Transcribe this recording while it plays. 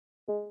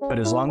But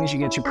as long as you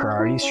get your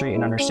priorities straight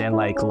and understand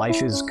like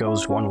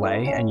goes one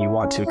way and you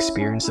want to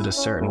experience it a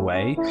certain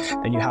way,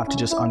 then you have to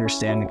just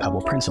understand a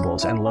couple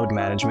principles, and load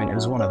management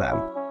is one of them.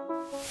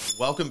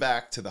 Welcome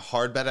back to the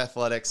Hard Bet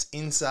Athletics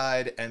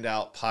Inside and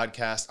Out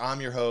podcast. I'm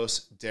your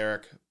host,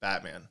 Derek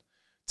Batman.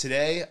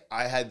 Today,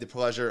 I had the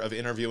pleasure of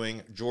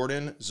interviewing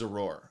Jordan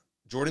Zarour.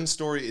 Jordan's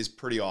story is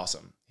pretty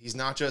awesome. He's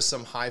not just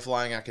some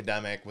high-flying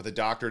academic with a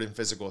doctorate in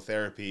physical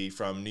therapy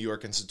from New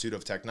York Institute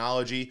of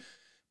Technology,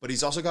 but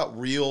he's also got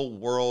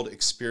real-world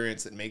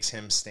experience that makes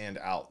him stand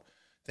out.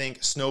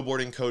 Think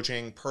snowboarding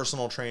coaching,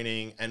 personal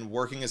training, and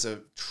working as a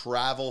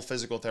travel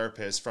physical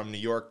therapist from New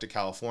York to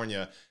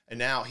California. And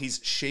now he's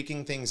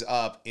shaking things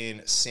up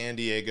in San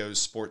Diego's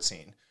sports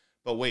scene.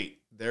 But wait,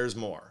 there's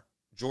more.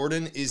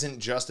 Jordan isn't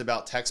just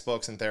about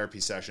textbooks and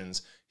therapy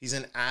sessions. He's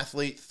an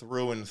athlete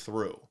through and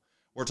through.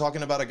 We're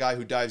talking about a guy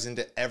who dives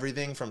into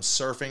everything from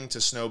surfing to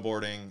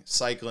snowboarding,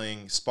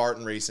 cycling,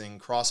 Spartan racing,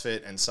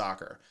 CrossFit, and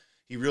soccer.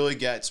 He really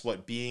gets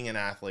what being an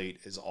athlete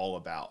is all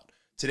about.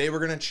 Today,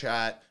 we're going to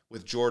chat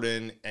with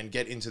Jordan and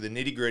get into the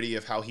nitty-gritty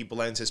of how he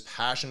blends his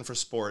passion for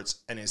sports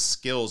and his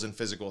skills in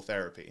physical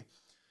therapy.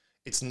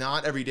 It's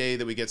not every day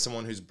that we get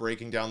someone who's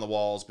breaking down the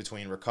walls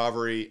between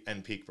recovery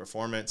and peak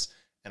performance,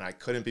 and I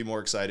couldn't be more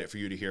excited for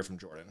you to hear from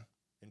Jordan.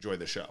 Enjoy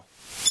the show.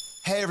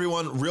 Hey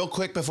everyone, real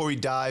quick before we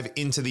dive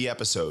into the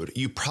episode,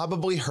 you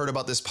probably heard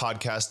about this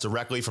podcast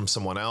directly from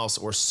someone else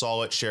or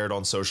saw it shared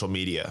on social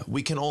media.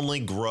 We can only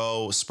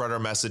grow, spread our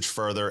message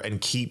further, and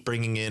keep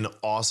bringing in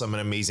awesome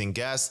and amazing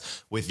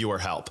guests with your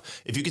help.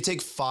 If you could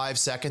take 5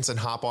 seconds and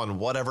hop on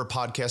whatever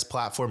podcast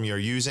platform you're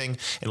using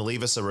and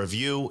leave us a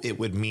review, it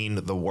would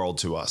mean the world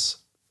to us.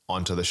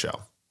 On to the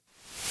show.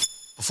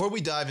 Before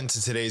we dive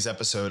into today's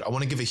episode, I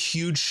want to give a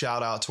huge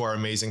shout out to our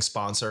amazing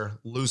sponsor,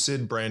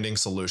 Lucid Branding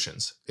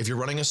Solutions. If you're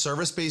running a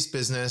service-based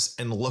business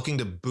and looking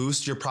to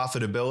boost your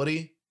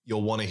profitability,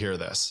 you'll want to hear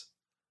this.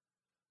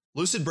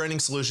 Lucid Branding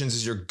Solutions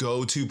is your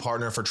go-to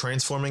partner for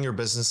transforming your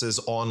business's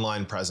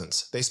online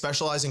presence. They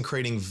specialize in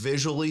creating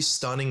visually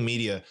stunning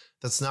media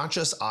that's not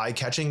just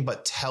eye-catching,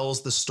 but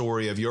tells the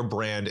story of your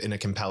brand in a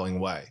compelling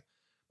way.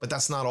 But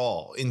that's not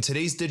all. In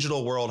today's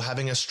digital world,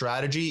 having a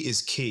strategy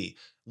is key.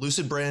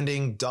 Lucid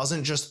Branding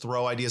doesn't just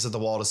throw ideas at the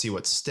wall to see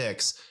what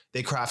sticks.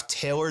 They craft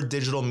tailored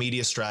digital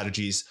media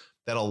strategies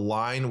that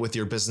align with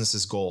your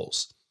business's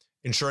goals,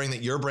 ensuring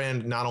that your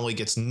brand not only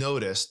gets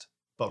noticed,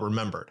 but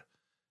remembered.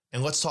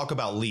 And let's talk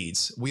about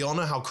leads. We all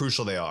know how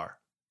crucial they are.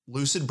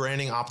 Lucid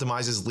Branding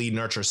optimizes lead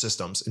nurture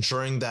systems,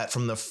 ensuring that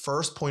from the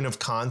first point of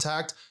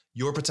contact,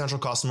 your potential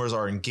customers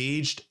are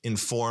engaged,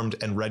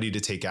 informed, and ready to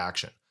take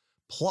action.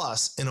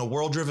 Plus, in a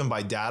world driven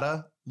by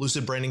data,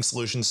 Lucid Branding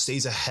Solutions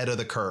stays ahead of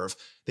the curve.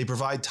 They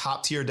provide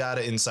top-tier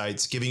data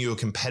insights, giving you a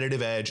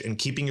competitive edge and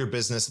keeping your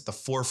business at the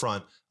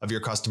forefront of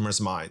your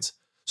customers' minds.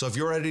 So if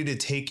you're ready to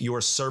take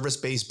your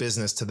service-based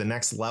business to the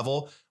next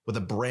level with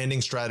a branding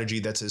strategy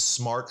that's as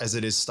smart as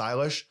it is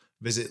stylish,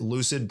 visit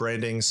Lucid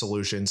Branding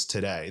Solutions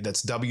today.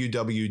 That's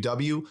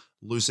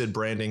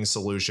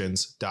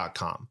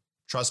www.lucidbrandingsolutions.com.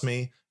 Trust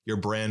me, your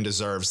brand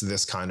deserves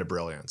this kind of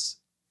brilliance.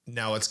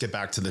 Now let's get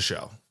back to the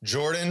show.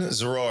 Jordan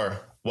Zarour,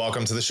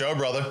 welcome to the show,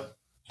 brother.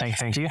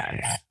 Thank you.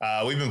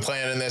 We've been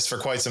planning this for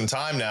quite some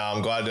time now.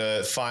 I'm glad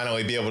to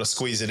finally be able to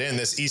squeeze it in.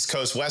 This East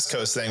Coast, West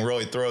Coast thing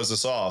really throws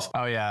us off.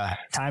 Oh yeah.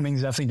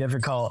 Timing's definitely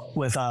difficult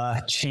with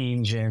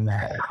change in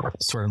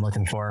that's what I'm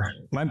looking for.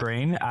 My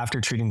brain, after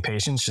treating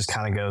patients, just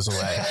kind of goes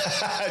away.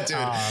 Dude.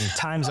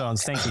 Time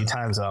zones. Thank you.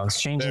 Time zones.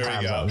 Changing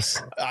time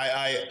zones.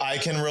 I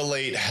can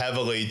relate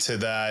heavily to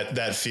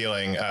that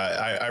feeling.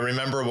 I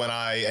remember when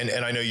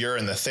and I know you're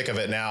in the thick of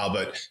it now,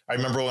 but I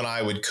remember when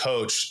I would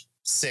coach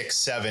 6,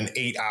 7,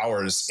 8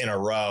 hours in a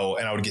row,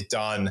 and I would get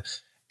done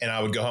and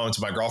I would go home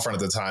to my girlfriend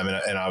at the time.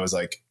 And I was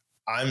like,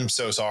 I'm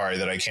so sorry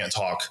that I can't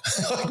talk.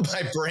 Like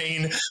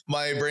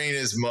my brain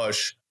is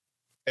mush.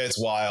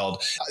 It's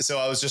wild. So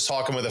I was just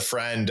talking with a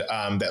friend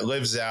that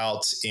lives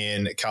out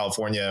in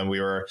California, and we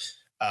were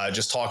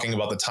just talking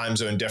about the time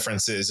zone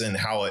differences and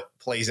how it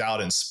plays out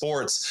in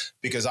sports,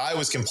 because I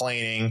was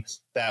complaining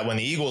that when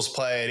the Eagles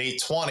play at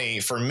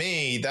 8:20, for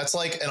me, that's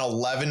like an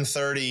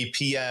 11:30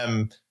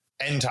 p.m.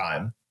 end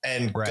time.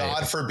 And right.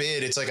 God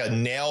forbid it's like a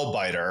nail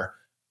biter,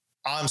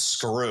 I'm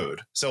screwed.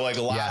 So like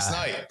last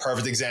night,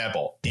 perfect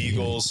example,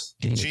 Eagles,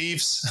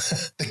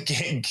 Chiefs,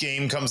 the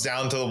game comes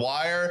down to the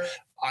wire.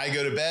 I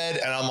go to bed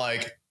and I'm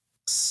like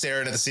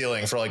staring at the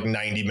ceiling for like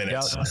 90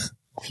 minutes. Yep.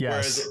 Yes.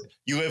 Whereas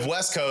you live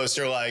West Coast,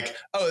 you're like,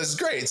 oh, this is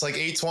great. It's like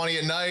 8:20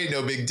 at night,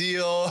 no big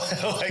deal.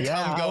 Like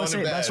I'm going to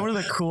bed. That's one of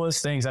the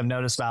coolest things I've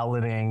noticed about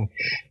living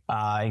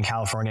in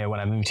California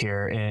when I moved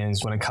here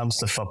is when it comes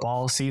to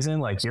football season,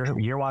 like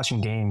you're watching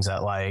games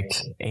at like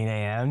 8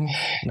 a.m.,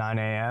 9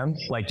 a.m.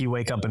 Like you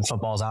wake up and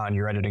football's on,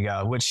 you're ready to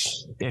go. Which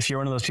if you're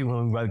one of those people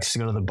who likes to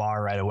go to the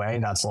bar right away,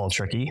 that's a little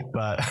tricky,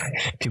 but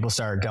people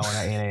start going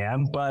at 8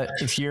 a.m. But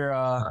if you're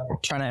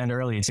trying to end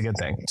early, it's a good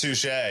thing.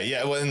 Touche.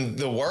 Yeah. When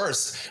the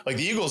worst, like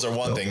the Eagles are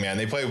one thing, man.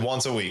 They play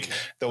once a week.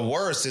 The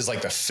worst is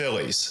like the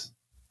Phillies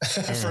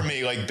for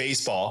me, like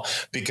baseball,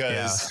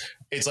 because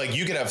it's like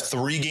you could have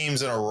 3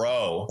 games in a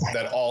row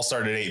that all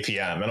start at 8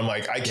 p.m. And I'm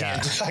like, I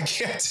can't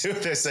do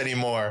this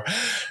anymore.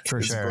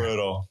 It's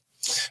brutal.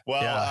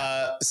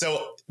 Well,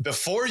 so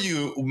before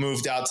you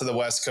moved out to the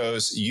West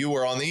Coast, you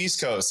were on the East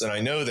Coast. And I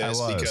know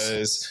this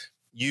because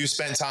you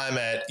spent time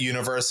at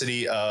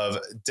University of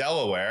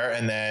Delaware,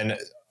 and then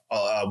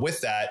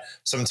with that,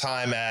 some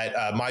time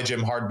at My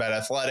Gym Hardbed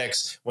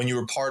Athletics when you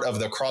were part of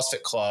the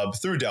CrossFit Club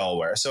through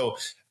Delaware. So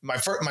my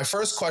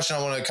first question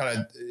I want to kind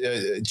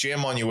of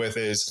jam on you with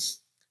is,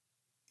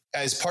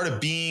 as part of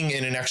being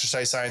in an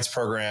exercise science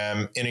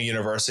program in a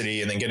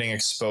university and then getting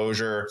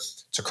exposure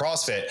to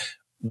CrossFit,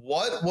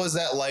 what was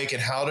that like,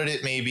 and how did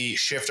it maybe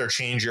shift or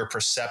change your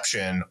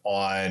perception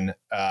on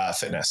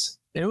fitness?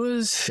 It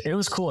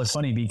was cool. It's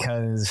funny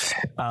because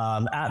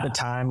at the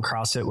time,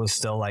 CrossFit was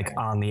still like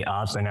on the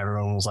up, and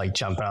everyone was like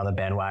jumping on the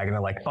bandwagon. They're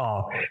like,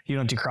 oh, you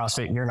don't do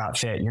CrossFit, you're not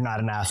fit, you're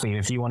not an athlete.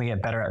 If you want to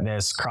get better at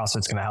this,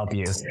 CrossFit's going to help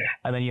you.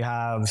 And then you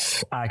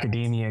have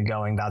academia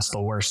going, that's the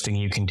worst thing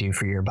you can do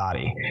for your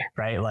body,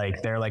 right?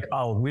 Like they're like,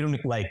 oh, we don't,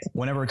 like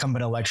whenever I come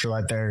in a lecture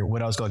like there,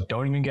 when I was going,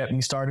 don't even get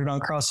me started on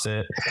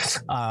CrossFit.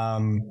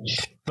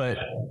 But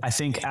I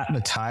think at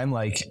the time,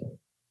 like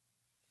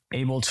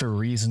able to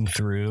reason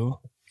through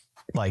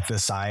like the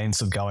science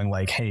of going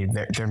like, hey,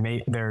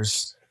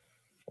 there's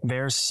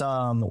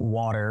some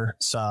water,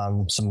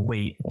 some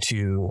weight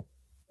to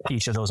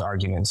each of those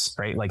arguments,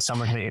 right? Like some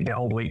they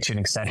hold weight to an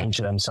extent, each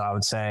of them. So I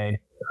would say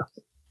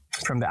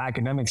from the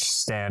academic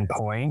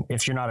standpoint,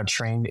 if you're not a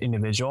trained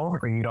individual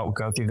or you don't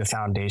go through the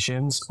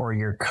foundations, or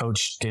your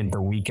coach did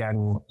the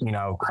weekend,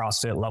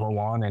 CrossFit level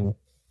 1 and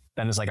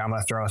then it's like, I'm going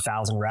to throw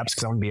 1,000 reps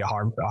because I'm going to be a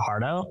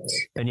hardo,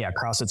 then yeah,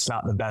 CrossFit's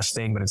not the best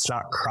thing, but it's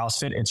not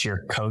CrossFit, it's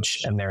your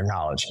coach and their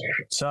knowledge.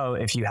 So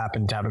if you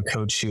happen to have a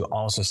coach who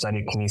also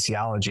studied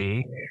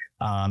kinesiology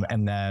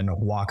and then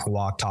walk the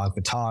walk, talk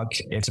the talk,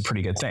 it's a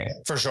pretty good thing.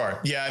 For sure.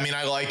 Yeah. I mean,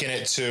 I liken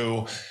it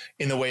to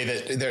in the way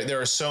that there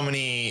are so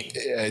many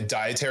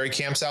dietary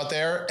camps out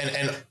there,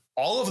 and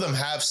all of them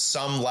have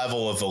some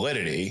level of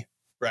validity,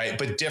 right?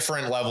 But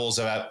different levels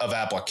of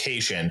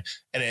application.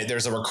 And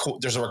there's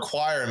a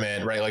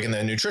requirement, right? Like in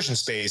the nutrition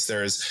space,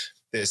 there's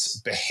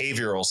this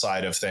behavioral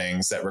side of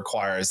things that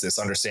requires this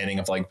understanding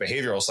of like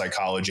behavioral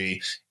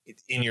psychology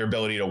in your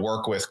ability to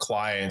work with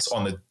clients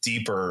on the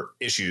deeper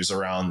issues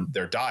around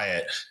their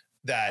diet,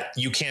 that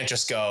you can't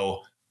just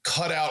go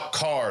cut out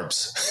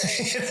carbs.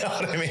 You know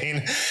what I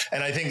mean?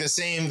 And I think the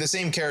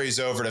same carries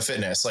over to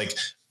fitness. Like,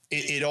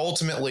 it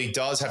ultimately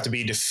does have to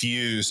be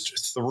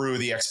diffused through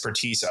the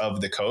expertise of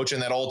the coach. And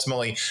that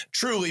ultimately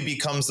truly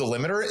becomes the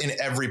limiter in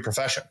every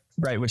profession.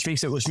 Right. Which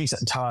makes it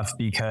tough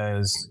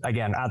because,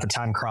 again, at the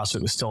time,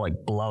 CrossFit was still like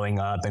blowing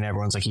up and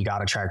everyone's like, you got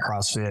to try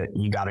CrossFit.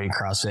 You got to do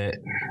CrossFit.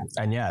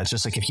 And yeah, it's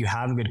just like, if you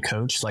have a good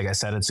coach, like I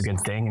said, it's a good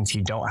thing. And if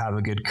you don't have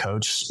a good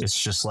coach,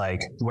 it's just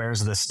like,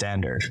 where's the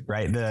standard,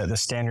 right? The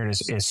standard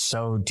is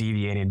so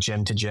deviated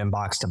gym to gym,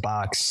 box to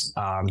box.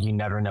 You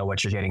never know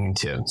what you're getting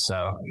into.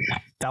 So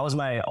that was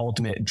my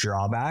ultimate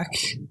drawback,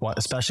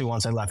 especially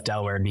once I left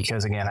Delaware,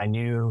 because again, I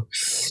knew,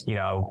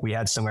 we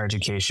had similar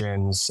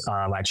educations.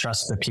 I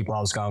trusted the people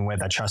I was going with.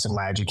 I trusted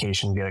my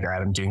education to be like, all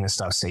right, I'm doing this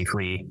stuff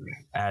safely,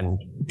 and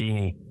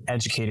being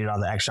educated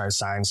on the exercise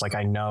science. Like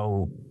I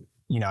knew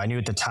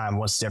at the time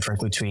what's the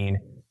difference between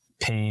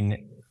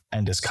pain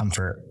and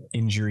discomfort,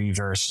 injury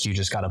versus you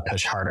just got to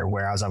push harder.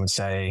 Whereas I would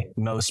say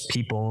most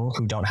people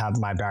who don't have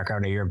my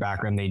background or your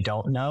background, they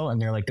don't know.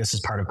 And they're like, this is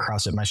part of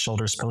CrossFit. My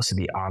shoulder's supposed to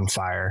be on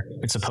fire.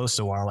 It's supposed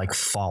to want to like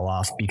fall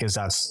off because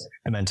that's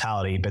a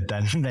mentality. But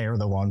then they're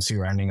the ones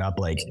who are ending up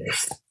like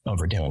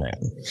overdoing it.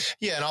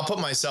 Yeah. And I'll put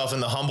myself in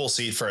the humble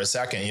seat for a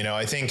second.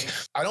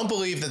 I don't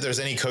believe that there's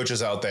any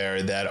coaches out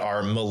there that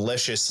are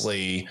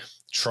maliciously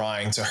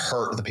trying to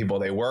hurt the people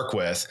they work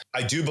with.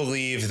 I do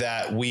believe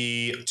that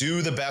we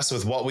do the best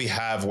with what we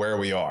have where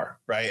we are,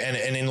 right?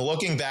 And in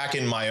looking back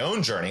in my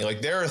own journey,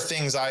 like there are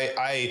things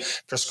I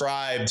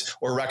prescribed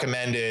or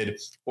recommended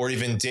or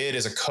even did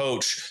as a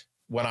coach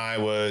when I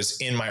was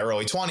in my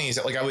early 20s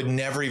that like I would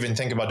never even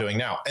think about doing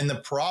now. And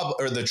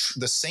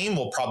the same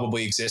will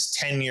probably exist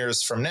 10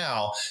 years from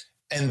now.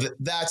 And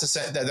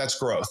that's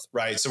growth,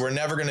 right? So we're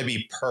never going to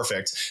be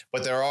perfect,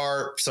 but there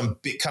are some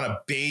big kind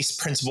of base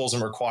principles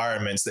and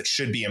requirements that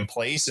should be in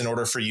place in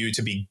order for you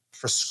to be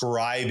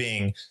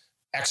prescribing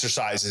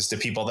exercises to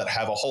people that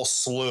have a whole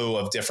slew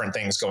of different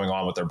things going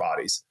on with their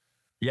bodies.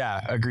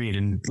 Yeah, agreed.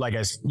 And like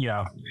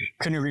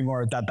couldn't agree more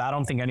with that. I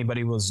don't think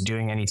anybody was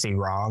doing anything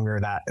wrong, or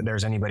that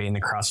there's anybody in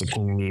the CrossFit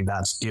community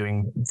that's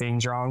doing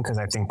things wrong, because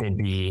I think they'd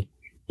be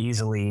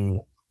easily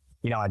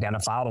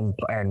identified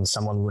and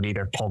someone would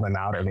either pull them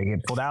out or they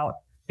get pulled out.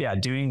 Yeah.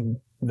 Doing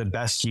the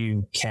best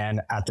you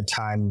can at the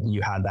time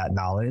you had that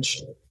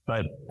knowledge,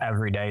 but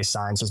every day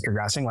science is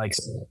progressing. Like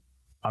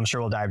I'm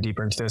sure we'll dive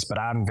deeper into this, but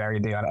I'm very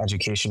big on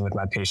education with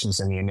my patients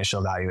in the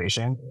initial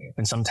evaluation.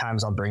 And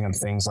sometimes I'll bring up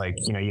things like,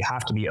 you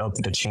have to be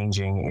open to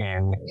changing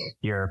in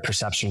your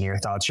perception, your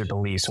thoughts, your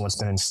beliefs, and what's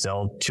been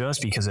instilled to us,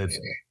 because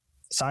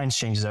science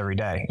changes every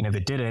day. And if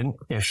it didn't,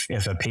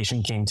 if a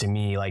patient came to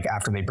me like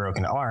after they broke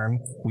an arm,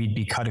 we'd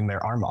be cutting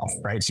their arm off,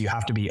 right? So you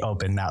have to be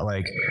open that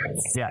like,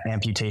 yeah,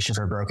 amputation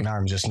for a broken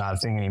arm is just not a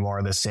thing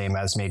anymore. The same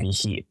as maybe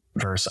heat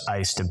versus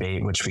ice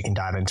debate, which we can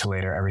dive into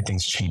later.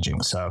 Everything's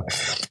changing. So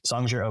as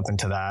long as you're open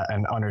to that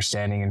and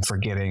understanding and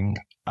forgiving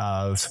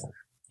of,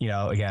 you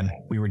know, again,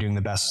 we were doing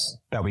the best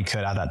that we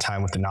could at that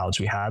time with the knowledge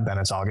we had, then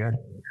it's all good.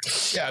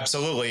 Yeah,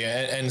 absolutely.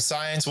 And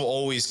science will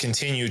always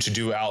continue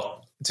to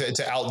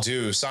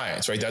outdo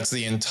science, right? That's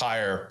the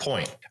entire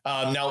point.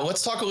 Now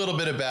let's talk a little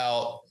bit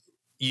about,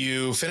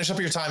 you finish up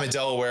your time at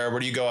Delaware. Where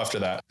do you go after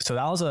that? So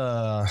that was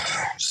a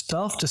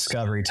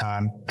self-discovery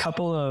time.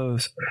 Couple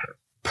of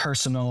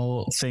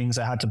personal things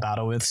I had to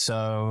battle with.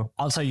 So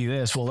I'll tell you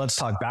this. Well, let's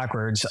talk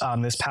backwards.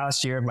 This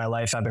past year of my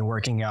life, I've been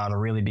working on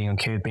really being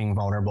okay with being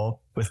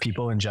vulnerable with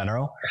people in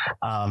general.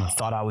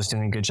 Thought I was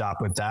doing a good job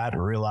with that.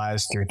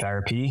 Realized through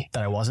therapy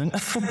that I wasn't,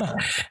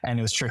 and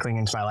it was trickling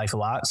into my life a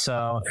lot.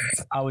 So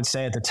I would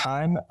say at the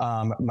time,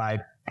 my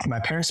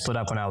parents split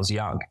up when I was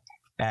young,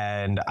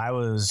 and I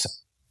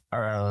was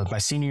my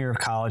senior year of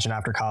college, and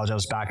after college, I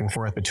was back and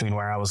forth between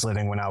where I was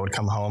living when I would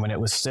come home. And it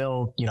was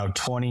still,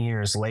 20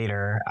 years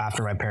later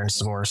after my parents'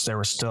 divorce, there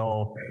were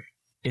still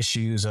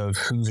issues of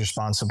who's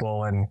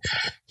responsible. And,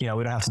 we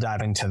don't have to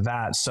dive into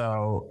that.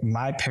 So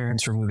my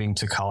parents were moving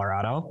to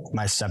Colorado,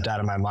 my stepdad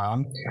and my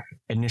mom.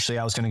 Initially,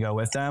 I was going to go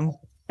with them.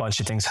 Bunch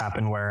of things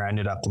happened where I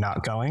ended up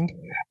not going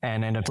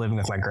and ended up living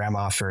with my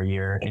grandma for a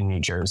year in New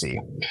Jersey.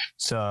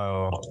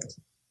 So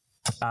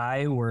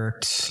I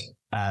worked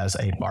as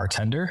a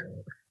bartender,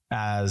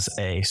 as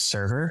a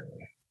server.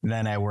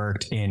 Then I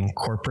worked in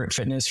corporate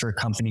fitness for a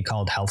company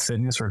called Health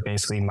Fitness, where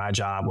basically my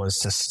job was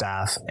to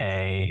staff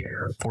a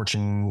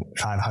Fortune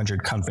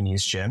 500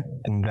 company's gym.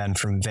 And then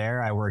from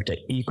there, I worked at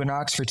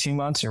Equinox for 2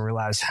 months and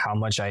realized how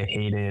much I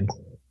hated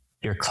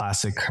your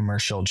classic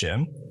commercial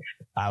gym.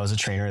 I was a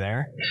trainer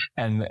there.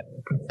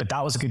 But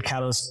that was a good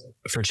catalyst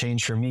for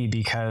change for me,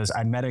 because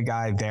I met a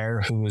guy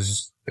there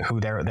who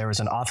there was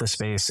an office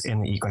space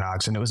in the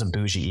Equinox, and it was a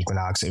bougie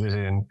Equinox. It was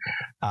in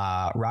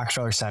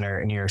Rockefeller Center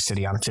in New York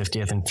City on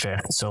 50th and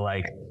 5th. So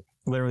like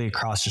literally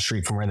across the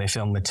street from where they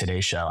filmed the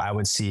Today Show. I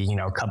would see,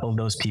 a couple of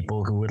those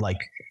people who would like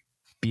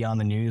be on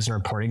the news and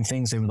reporting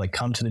things. They would like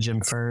come to the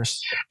gym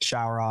first,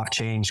 shower off,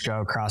 change,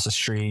 go across the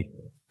street,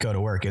 go to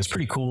work. It was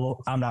pretty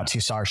cool. I'm not too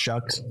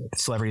starstruck.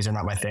 Celebrities are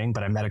not my thing,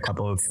 but I met a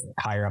couple of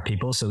higher up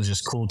people. So it was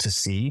just cool to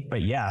see.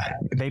 But yeah,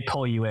 they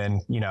pull you in,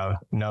 no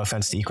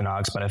offense to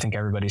Equinox, but I think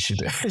everybody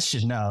should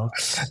know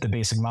the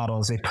basic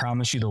model is they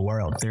promise you the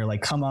world. They're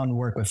like, come on,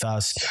 work with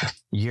us.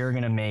 You're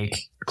going to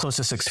make close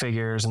to 6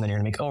 figures, and then you're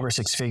going to make over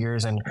 6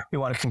 figures. And we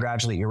want to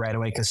congratulate you right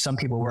away, because some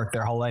people work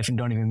their whole life and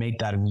don't even make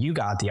that. And you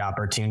got the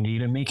opportunity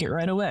to make it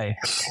right away.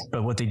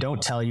 But what they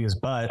don't tell you is,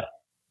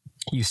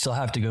 you still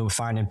have to go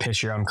find and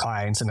pitch your own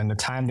clients. And then the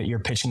time that you're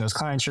pitching those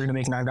clients, you're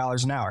going to make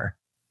 $9 an hour.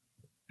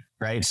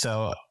 Right.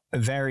 So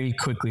very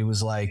quickly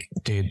was like,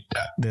 dude,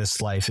 this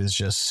life is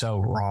just so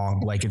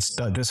wrong. Like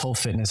this whole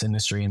fitness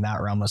industry in that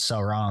realm was so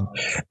wrong.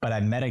 But I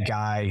met a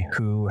guy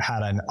who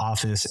had an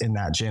office in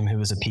that gym who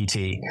was a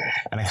PT.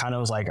 And I kind of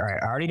was like, all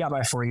right, I already got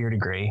my 4-year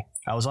degree.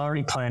 I was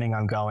already planning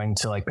on going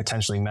to like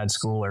potentially med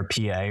school or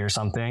PA or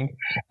something.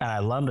 And I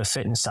love the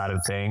fitness side of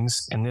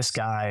things. And this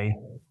guy,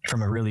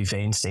 from a really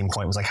vain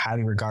standpoint, was like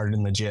highly regarded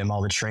in the gym.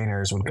 All the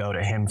trainers would go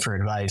to him for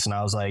advice. And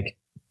I was like,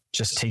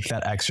 just take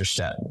that extra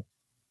step.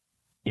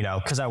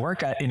 Because I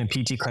work in a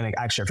PT clinic.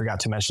 Actually, I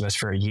forgot to mention this,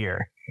 for a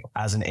year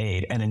as an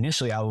aide. And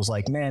initially I was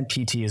like, man,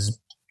 PT is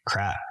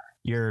crap.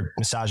 You're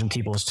massaging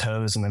people's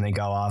toes, and then they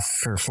go off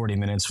for 40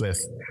 minutes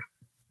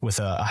with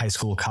a high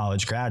school,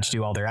 college grad to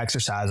do all their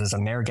exercises,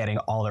 and they're getting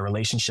all the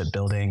relationship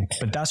building.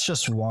 But that's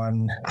just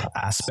one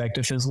aspect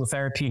of physical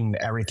therapy, and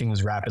everything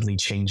is rapidly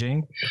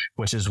changing,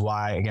 which is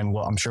why, again,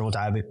 I'm sure we'll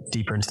dive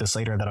deeper into this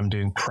later, that I'm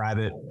doing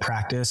private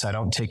practice. I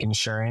don't take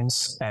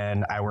insurance,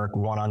 and I work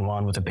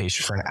one-on-one with a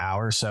patient for an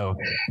hour. So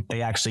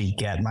they actually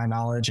get my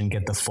knowledge and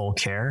get the full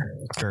care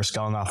versus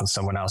going off with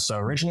someone else. So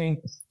originally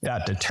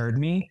that deterred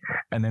me,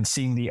 and then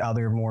seeing the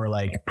other more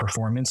like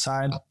performance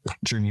side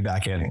drew me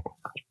back in.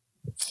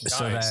 Nice.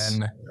 So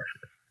then,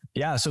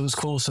 so it was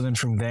cool. So then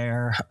from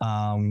there,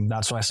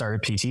 that's when I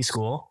started PT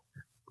school,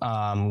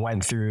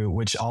 went through,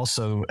 which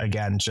also,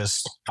 again,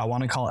 just, I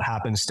want to call it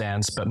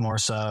happenstance, but more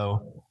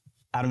so,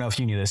 I don't know if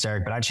you knew this,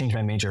 Eric, but I changed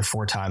my major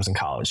 4 times in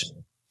college.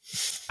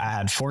 I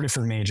had 4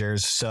 different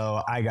majors.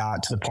 So I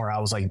got to the point where I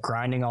was like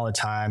grinding all the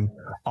time.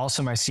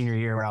 Also my senior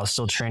year, when I was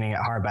still training at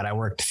Hardbat, I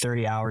worked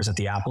 30 hours at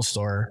the Apple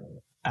store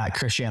at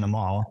Christiana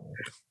Mall,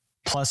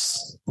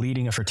 plus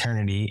leading a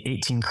fraternity,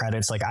 18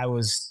 credits. Like I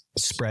was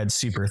spread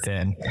super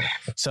thin.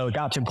 So it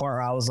got to a point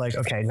where I was like,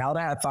 okay, now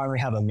that I finally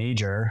have a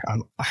major,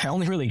 I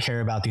only really care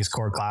about these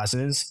core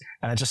classes,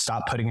 and I just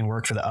stopped putting in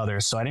work for the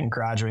others. So I didn't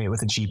graduate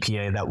with a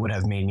GPA that would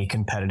have made me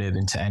competitive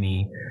into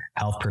any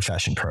health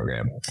profession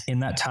program. In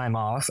that time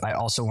off, I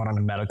also went on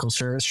a medical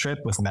service trip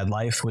with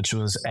MedLife, which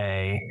was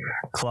a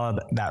club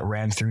that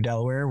ran through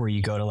Delaware, where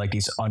you go to like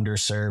these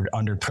underserved,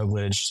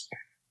 underprivileged,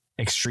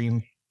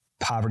 extreme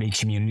poverty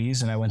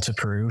communities. And I went to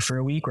Peru for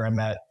a week, where I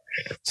met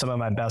some of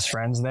my best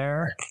friends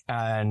there.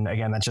 And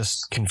again, that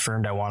just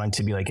confirmed I wanted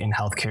to be like in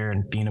healthcare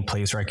and be in a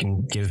place where I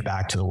can give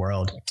back to the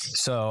world.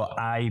 So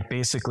I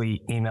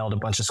basically emailed a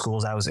bunch of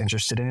schools I was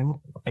interested in,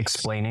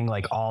 explaining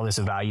like all this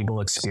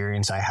valuable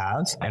experience I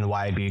have and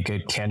why I'd be a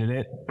good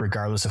candidate,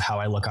 regardless of how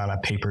I look on a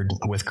paper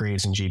with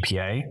grades and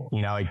GPA.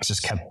 You know, I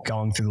just kept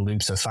going through the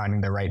loops of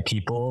finding the right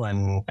people,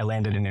 and I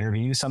landed an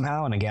interview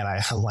somehow. And again, I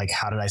felt like,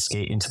 how did I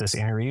skate into this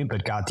interview,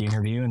 but got the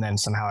interview, and then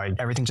somehow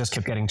everything just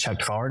kept getting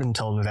checked forward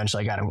until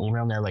eventually I got an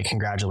email and they're like,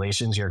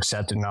 congratulations, you're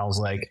accepted. And I was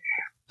like,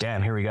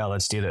 damn, here we go.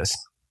 Let's do this.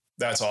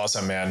 That's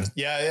awesome, man.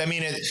 Yeah. I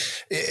mean,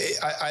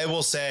 I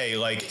will say,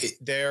 like,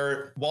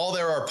 while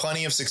there are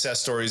plenty of success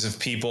stories of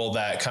people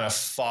that kind of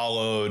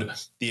followed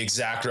the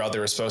exact route they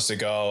were supposed to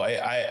go,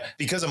 I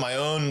because of my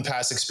own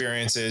past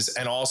experiences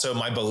and also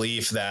my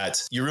belief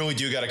that you really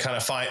do got to kind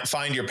of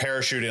find your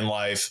parachute in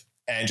life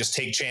and just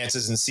take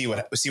chances and see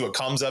what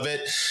comes of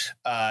it.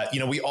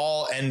 We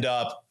all end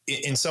up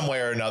in some way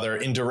or another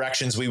in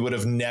directions we would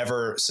have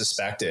never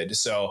suspected.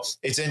 So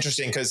it's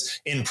interesting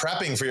because in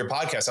prepping for your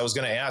podcast, I was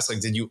going to ask,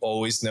 like, did you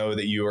always know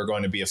that you were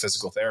going to be a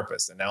physical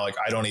therapist? And now, like,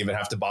 I don't even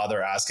have to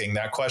bother asking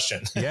that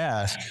question.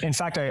 Yeah. In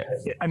fact,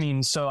 I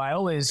mean, so I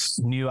always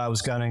knew I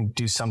was going to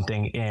do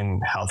something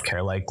in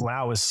healthcare. Like when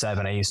I was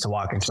 7, I used to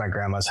walk into my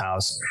grandma's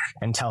house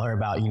and tell her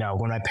about,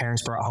 when my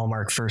parents brought home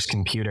our first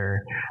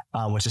computer,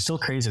 which is still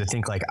crazy to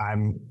think like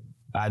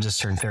I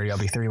just turned 30. I'll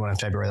be 31 in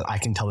February. I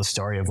can tell the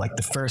story of like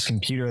the first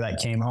computer that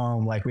came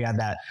home. Like we had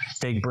that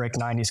big brick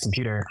 90s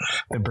computer.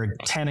 The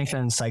Britannica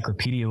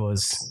encyclopedia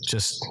was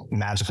just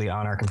magically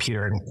on our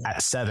computer. And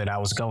at 7, I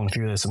was going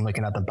through this and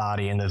looking at the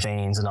body and the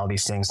veins and all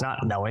these things, not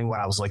knowing what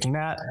I was looking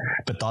at,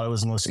 but thought it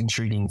was the most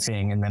intriguing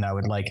thing. And then I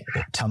would like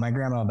tell my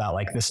grandma about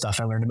like this stuff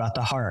I learned about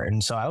the heart.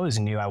 And so I always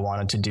knew I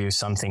wanted to do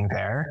something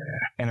there.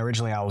 And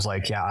originally I was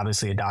like, yeah,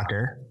 obviously a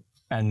doctor.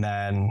 And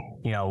then,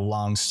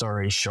 long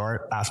story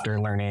short, after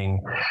learning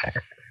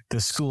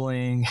the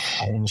schooling,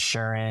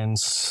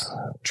 insurance,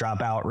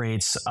 dropout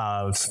rates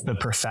of the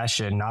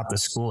profession, not the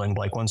schooling,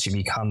 like once you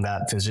become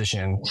that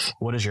physician,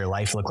 what does your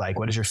life look like?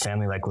 What does your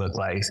family look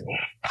like?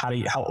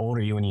 How old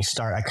are you when you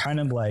start? I kind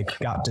of like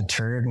got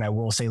deterred, and I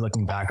will say,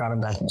 looking back on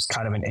it, that was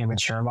kind of an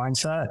immature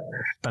mindset,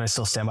 but I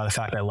still stand by the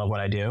fact I love what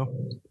I do.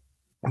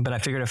 But I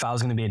figured if I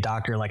was going to be a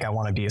doctor, like I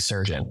want to be a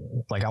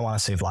surgeon, like I want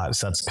to save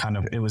lives. That's kind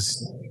of, it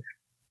was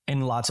in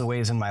lots of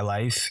ways in my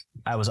life,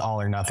 I was all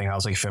or nothing. I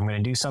was like, if I'm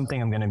going to do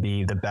something, I'm going to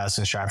be the best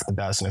and strive for the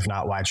best. And if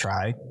not, why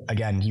try?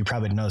 Again, you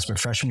probably know this, but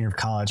freshman year of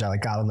college, I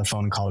like got on the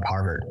phone and called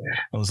Harvard.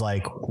 I was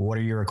like, what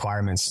are your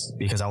requirements?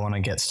 Because I want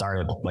to get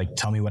started. Like,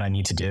 tell me what I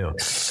need to do.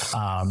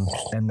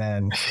 And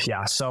then,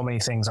 so many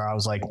things I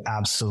was like,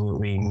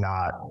 absolutely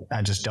not.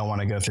 I just don't want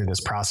to go through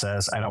this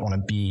process. I don't want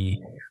to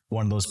be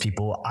one of those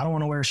people. I don't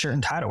want to wear a shirt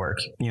and tie to work,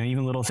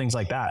 even little things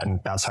like that. And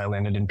that's how I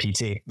landed in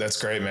PT.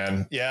 That's great,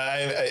 man.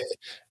 Yeah.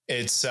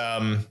 It's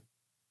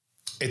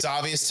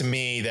obvious to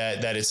me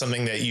that it's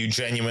something that you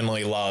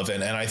genuinely love.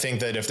 And I think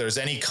that if there's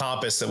any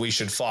compass that we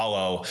should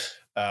follow,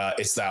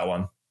 it's that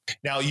one.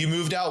 Now, you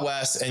moved out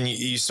west and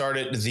you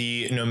started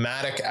the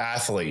Nomadic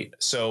Athlete.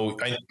 So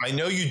I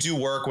know you do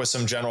work with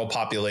some general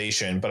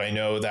population, but I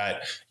know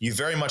that you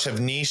very much have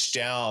niched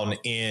down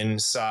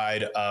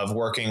inside of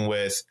working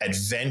with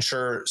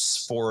adventure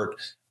sport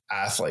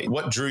athlete.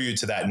 What drew you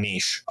to that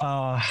niche?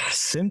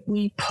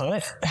 Simply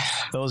put,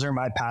 those are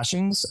my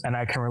passions, and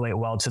I can relate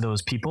well to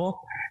those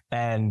people.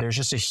 And there's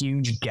just a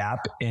huge gap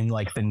in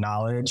like the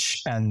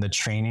knowledge and the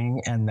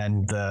training and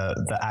then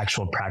the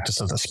actual practice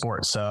of the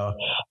sport. So,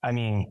 I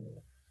mean,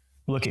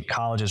 look at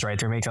colleges, right?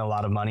 They're making a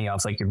lot of money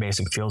off like your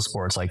basic field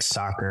sports like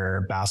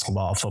soccer,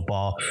 basketball,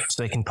 football.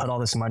 So they can put all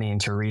this money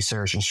into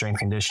research and strength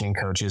conditioning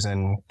coaches,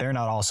 and they're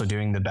not also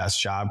doing the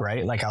best job,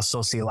 right? Like I'll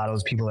still see a lot of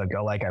those people that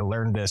go like, I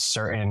learned this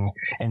certain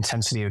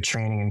intensity of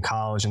training in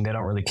college and they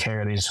don't really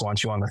care. They just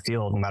want you on the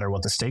field no matter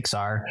what the stakes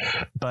are.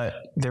 But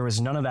there was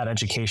none of that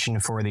education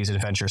for these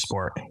adventure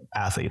sport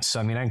athletes. So,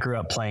 I mean, I grew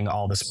up playing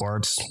all the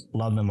sports,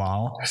 loved them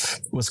all,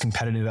 was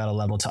competitive at a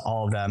level to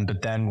all of them.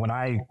 But then when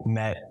I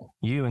met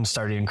you and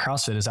started in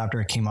CrossFit is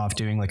after I came off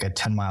doing like a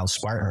 10-mile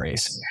Spartan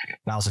race.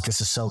 And I was like, this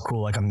is so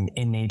cool. Like I'm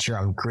in nature,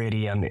 I'm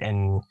gritty,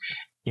 I'm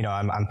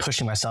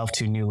pushing myself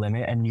to a new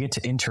limit, and you get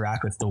to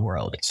interact with the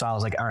world. So I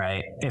was like, all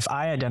right, if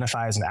I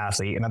identify as an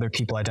athlete and other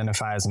people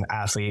identify as an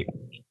athlete,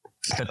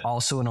 but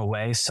also in a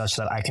way such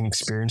that I can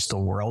experience the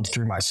world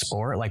through my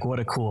sport, like what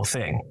a cool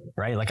thing,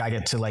 right? Like I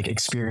get to like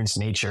experience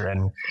nature,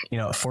 and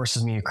it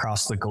forces me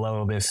across the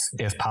globe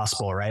if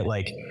possible, right?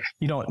 Like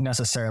you don't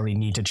necessarily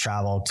need to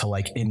travel to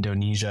like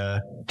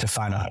Indonesia to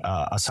find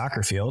a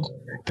soccer field,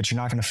 but you're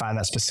not going to find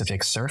that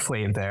specific surf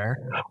wave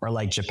there, or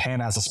like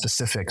Japan has a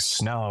specific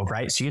snow,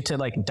 right? So you get to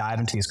like dive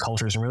into these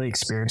cultures and really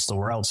experience the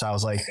world. So I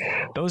was like,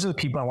 those are the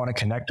people I want to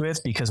connect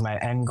with, because my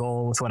end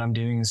goal with what I'm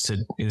doing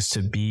is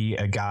to be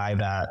a guy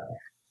that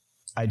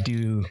I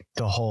do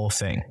the whole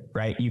thing,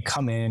 right? You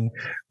come in,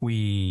 we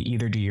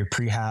either do your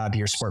prehab,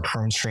 your sport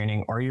performance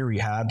training, or your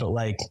rehab, but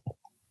like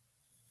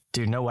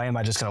dude, no way am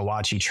I just going to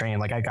watch you train.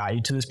 Like, I got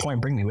you to this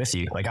point, bring me with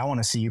you. Like, I want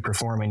to see you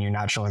perform in your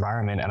natural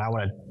environment, and I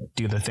want to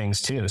do the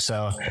things too.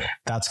 So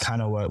that's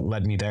kind of what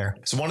led me there.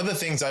 So one of the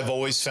things I've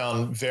always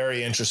found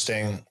very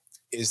interesting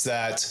is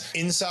that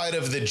inside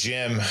of the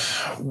gym,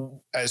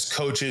 as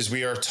coaches,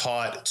 we are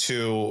taught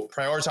to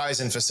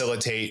prioritize and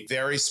facilitate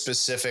very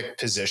specific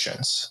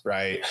positions,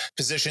 right?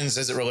 Positions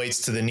as it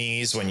relates to the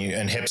knees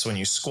and hips when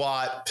you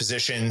squat,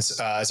 positions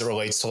as it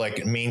relates to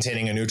like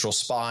maintaining a neutral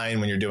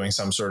spine when you're doing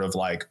some sort of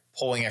like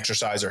pulling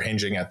exercise or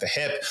hinging at the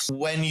hip.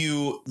 When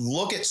you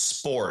look at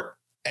sport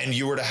and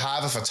you were to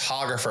have a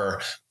photographer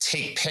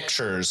take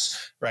pictures,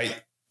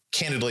 right,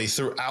 candidly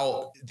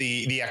throughout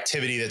the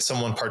activity that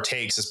someone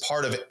partakes as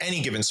part of any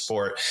given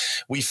sport,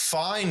 we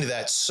find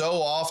that so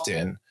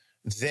often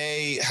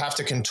they have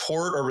to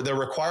contort, or they're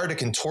required to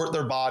contort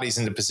their bodies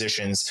into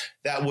positions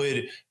that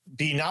would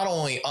be not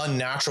only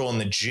unnatural in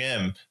the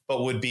gym,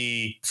 but would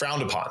be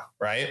frowned upon,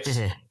 right?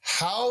 Mm-hmm.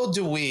 How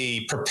do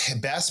we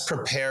best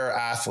prepare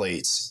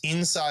athletes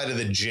inside of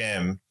the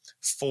gym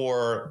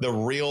for the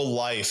real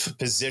life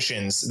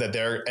positions that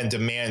and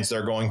demands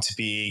they're going to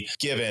be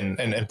given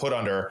and put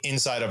under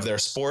inside of their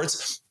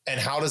sports? And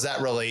how does that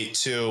relate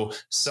to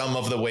some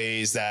of the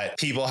ways that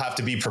people have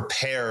to be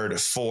prepared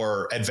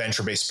for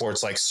adventure-based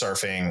sports like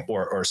surfing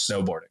or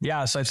snowboarding?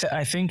 Yeah, so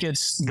I think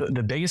it's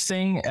the biggest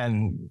thing,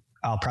 and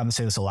I'll probably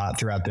say this a lot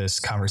throughout this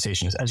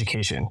conversation, is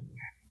education.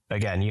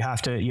 Again, you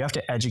have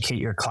to educate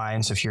your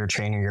clients if you're a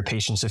trainer, your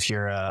patients if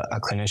you're a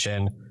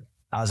clinician,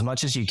 as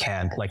much as you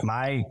can. Like,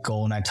 my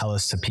goal, and I tell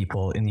this to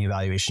people in the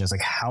evaluation, is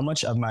like, how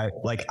much of my,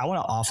 like, I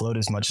want to offload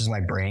as much as my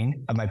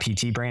brain, of my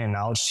PT brain and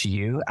knowledge to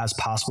you as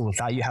possible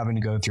without you having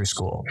to go through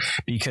school.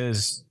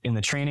 Because in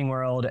the training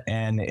world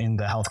and in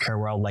the healthcare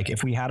world, like,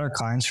 if we had our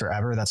clients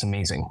forever, that's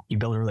amazing. You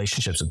build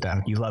relationships with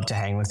them. You love to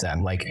hang with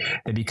them. Like,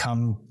 they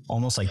become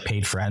almost like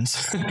paid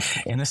friends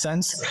in a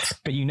sense,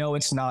 but you know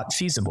it's not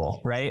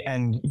feasible, right?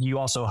 And you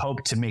also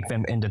hope to make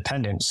them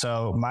independent.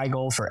 So my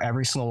goal for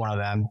every single one of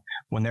them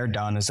when they're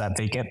done is that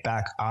they get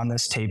back on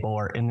this table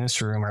or in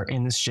this room or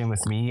in this gym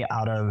with me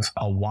out of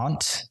a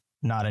want,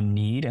 not a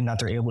need, and that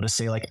they're able to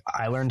say, like,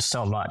 I learned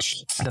so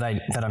much that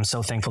I'm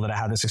so thankful that I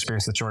had this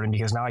experience with Jordan,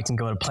 because now I can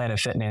go to Planet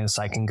Fitness,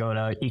 I can go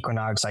to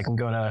Equinox, I can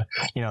go to,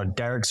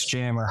 Derek's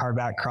gym or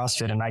Hardback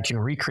CrossFit, and I can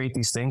recreate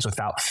these things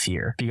without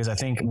fear. Because I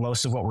think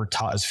most of what we're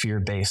taught is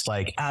fear-based.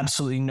 Like,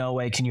 absolutely no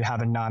way can you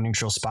have a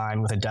non-neutral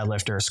spine with a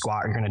deadlift or a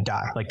squat, or you're going to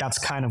die. Like, that's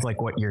kind of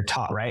like what you're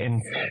taught, right?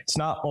 And it's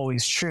not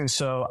always true.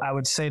 So I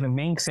would say the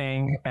main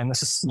thing, and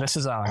this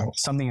is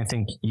something I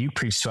think you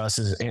preached to us,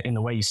 is in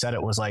the way you said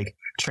it, was like,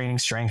 training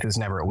strength is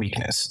never a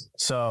weakness.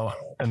 So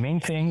the main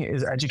thing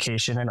is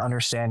education and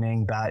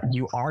understanding that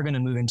you are going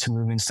to move into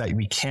movements that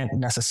we can't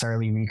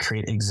necessarily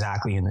recreate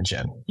exactly in the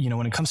gym.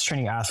 When it comes to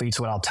training athletes,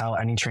 what I'll tell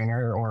any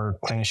trainer or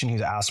clinician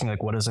who's asked me,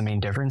 like, what is the main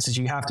difference, is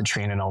you have to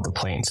train in all the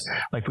planes.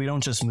 Like, we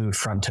don't just move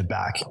front to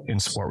back in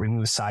sport. We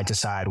move side to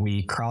side.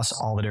 We cross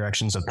all the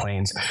directions of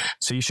planes.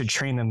 So you should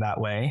train them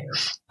that way.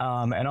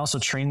 And also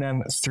train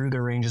them through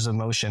the ranges of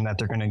motion that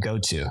they're going to go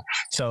to.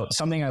 So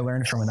something I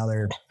learned from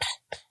another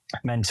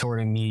mentor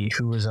to me,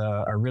 who was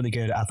a really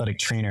good athletic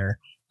trainer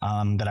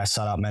that I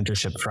sought out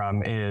mentorship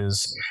from,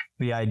 is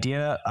the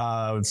idea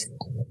of,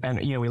 and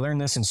we learned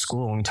this in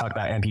school when we talk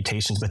about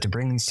amputations, but to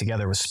bring these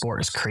together with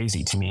sport is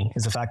crazy to me,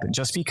 is the fact that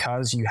just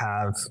because you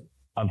have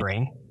a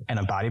brain and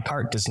a body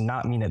part does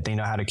not mean that they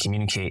know how to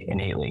communicate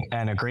innately.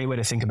 And a great way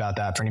to think about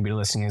that for anybody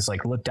listening is,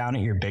 like, look down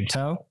at your big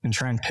toe and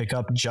try and pick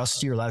up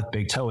just your left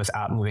big toe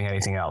without moving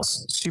anything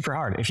else. Super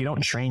hard. If you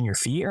don't train your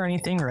feet or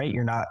anything, right,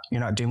 you're not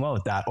doing well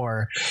with that.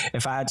 Or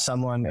if I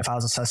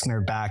was assessing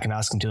their back and I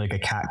was going to do like a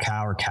cat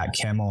cow or cat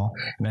camel,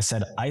 and I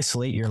said,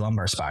 isolate your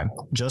lumbar spine,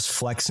 just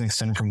flex and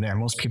extend from there.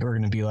 Most people are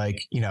going to be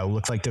like,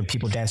 look like the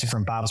people dancing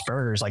from Bob's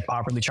Burgers, like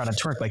awkwardly trying to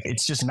twerk. Like,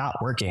 it's just not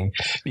working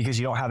because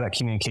you don't have that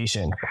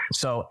communication.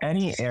 So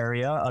any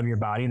area of your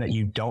body that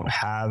you don't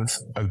have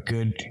a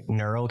good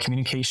neural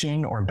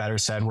communication, or better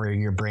said, where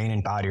your brain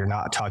and body are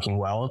not talking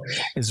well,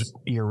 is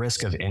your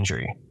risk of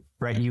injury,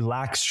 right? You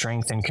lack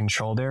strength and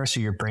control there. So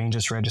your brain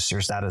just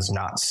registers that as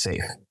not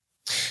safe.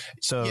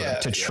 So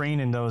to train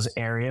in those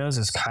areas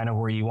is kind of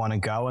where you want to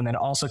go. And then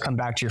also come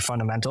back to your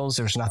fundamentals.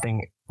 There's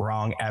nothing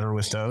wrong ever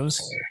with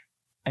those.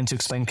 And to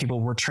explain to people,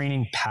 we're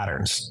training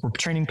patterns. We're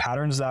training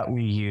patterns that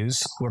we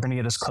use. We're going to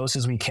get as close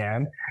as we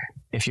can.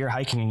 If you're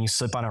hiking and you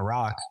slip on a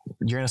rock,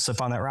 you're going to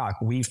slip on that rock.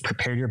 We've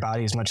prepared your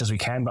body as much as we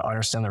can, but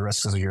understand the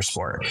risks of your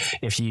sport.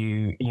 If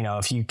you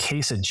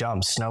case a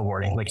jump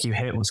snowboarding, like, you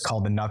hit what's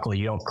called the knuckle,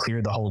 you don't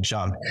clear the whole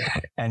jump,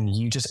 and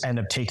you just end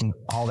up taking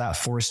all that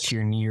force to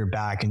your knee or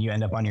back, and you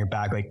end up on your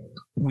back. Like,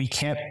 we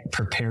can't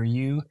prepare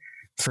you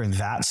for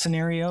that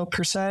scenario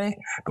per se,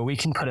 but we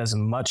can put as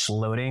much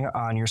loading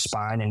on your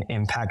spine and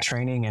impact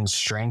training and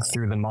strength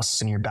through the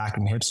muscles in your back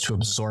and hips to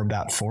absorb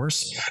that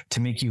force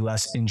to make you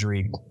less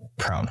injury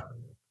prone.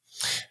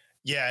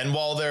 Yeah. And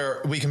while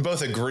we can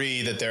both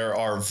agree that there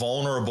are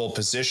vulnerable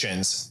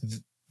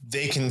positions,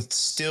 we can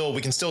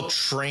still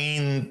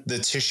train the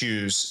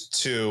tissues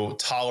to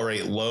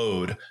tolerate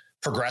load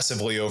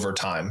progressively over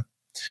time.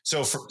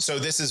 So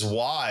this is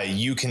why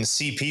you can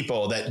see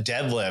people that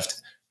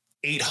deadlift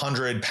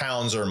 800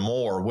 pounds or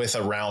more with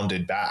a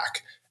rounded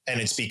back. And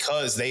it's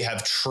because they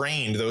have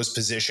trained those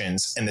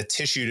positions and the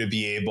tissue to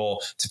be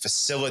able to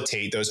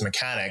facilitate those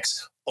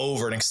mechanics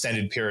over an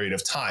extended period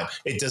of time.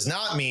 It does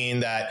not mean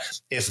that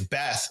if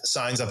Beth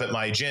signs up at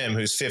my gym,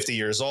 who's 50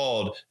 years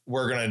old,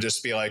 we're going to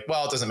just be like,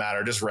 well, it doesn't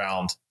matter, just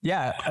round.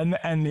 Yeah.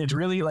 And it's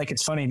really like,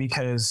 it's funny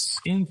because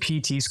in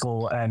PT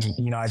school, and,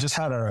 I just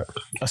had a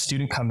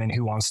student come in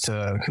who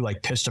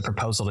pitched a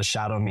proposal to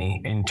shadow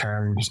me in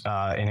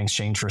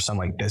exchange for some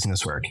like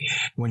business work.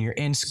 When you're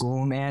in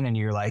school, man, and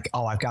you're like,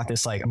 oh, I've got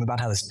this, like, I'm about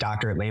to have this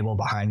doctorate label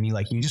behind me.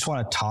 Like, you just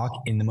want to talk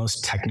in the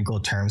most technical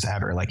terms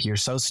ever. Like, you're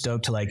so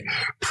stoked to like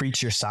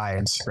preach your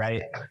science,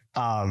 right?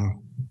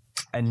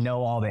 And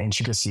know all the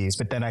intricacies.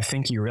 But then I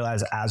think you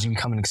realize as you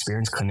become an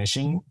experienced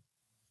clinician,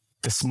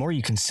 the more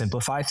you can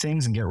simplify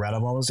things and get rid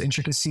of all those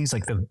intricacies,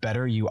 like the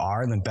better you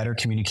are and the better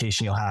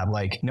communication you'll have.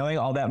 Like knowing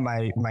all that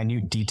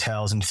minute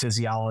details and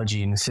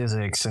physiology and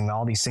physics and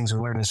all these things we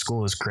learn in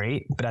school is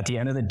great. But at the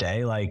end of the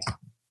day, like,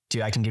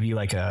 dude, I can give you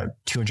like a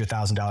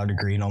 $200,000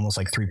 degree in almost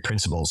like 3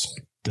 principles.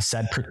 The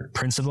said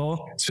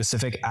principle,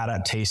 specific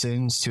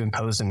adaptations to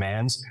impose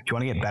demands. If you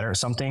want to get better at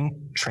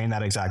something, train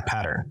that exact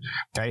pattern,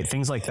 right?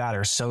 Things like that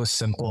are so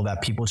simple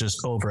that people just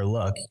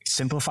overlook.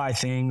 Simplify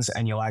things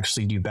and you'll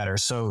actually do better.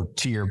 So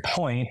to your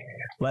point,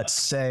 let's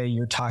say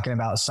you're talking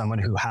about someone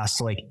who has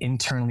to like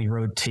internally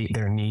rotate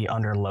their knee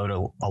under load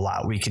a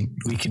lot. We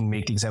can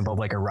make the example of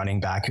like a running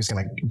back who's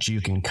going to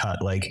juke and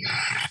cut. Like,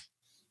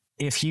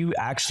 if you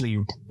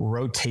actually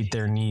rotate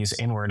their knees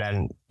inward,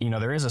 and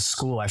there is a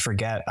school, I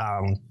forget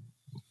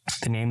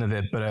the name of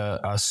it, but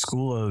a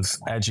school of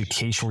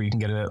education where you can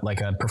get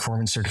a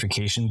performance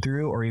certification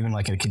through, or even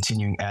like a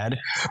continuing ed,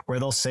 where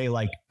they'll say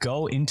like,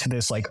 go into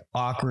this like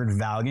awkward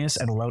valgus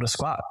and load a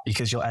squat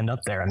because you'll end up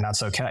there, and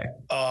that's okay.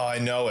 Oh, I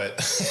know it.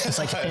 It's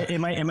like it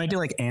might be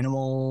like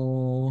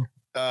animal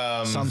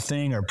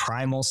something or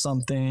primal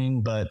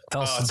something, but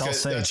they'll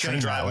say it's going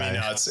to drive me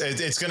nuts.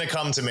 It's going to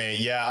come to me.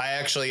 Yeah,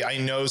 I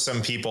know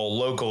some people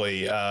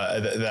locally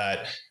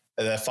that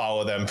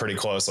follow them pretty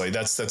closely.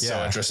 That's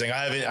so interesting.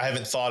 I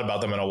haven't thought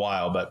about them in a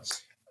while, but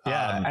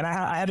and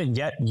I haven't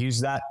yet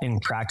used that in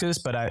practice,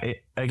 but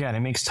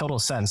it makes total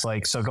sense.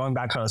 Like, so going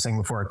back to what I was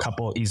saying before, a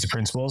couple easy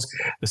principles,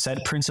 the said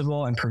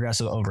principle and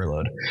progressive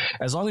overload.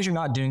 As long as you're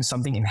not doing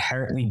something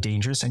inherently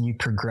dangerous and you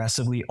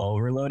progressively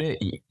overload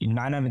it,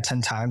 9 out of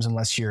 10 times,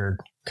 unless you're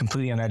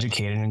completely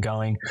uneducated and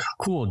going,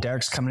 cool,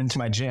 Derek's coming into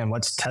my gym,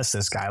 let's test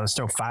this guy, let's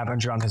throw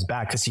 500 on his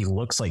back because he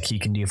looks like he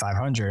can do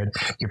 500,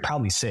 you're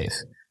probably safe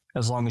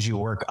as long as you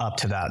work up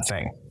to that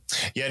thing.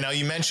 Yeah. Now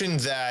you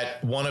mentioned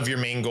that one of your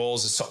main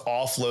goals is to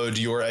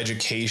offload your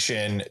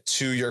education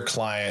to your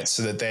clients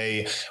so that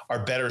they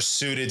are better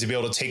suited to be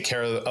able to take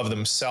care of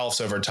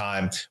themselves over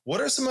time. What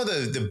are some of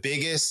the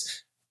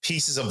biggest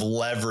pieces of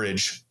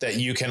leverage that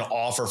you can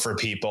offer for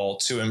people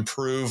to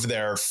improve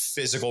their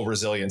physical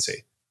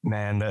resiliency?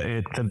 Man,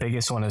 the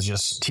biggest one is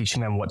just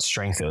teaching them what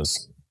strength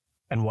is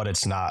and what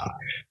it's not.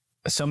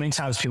 So many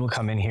times people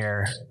come in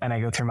here and I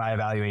go through my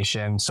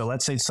evaluation. So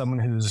let's say it's someone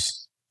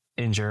who's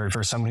injured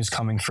or someone who's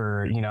coming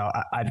for,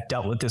 I've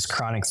dealt with this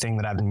chronic thing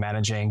that I've been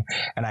managing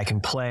and I can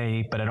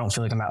play, but I don't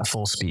feel like I'm at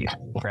full speed.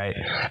 Right.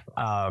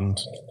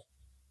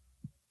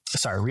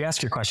 Sorry,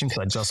 re-ask your question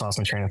because I just lost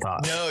my train of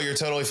thought. No, you're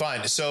totally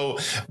fine. So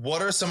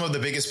what are some of the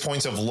biggest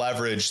points of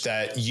leverage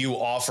that you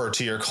offer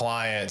to your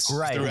clients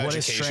through education? What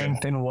is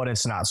strength and what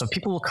it's not. So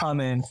people will come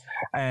in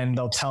and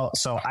they'll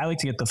so I like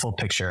to get the full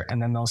picture,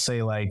 and then they'll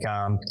say like,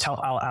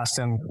 I'll ask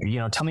them,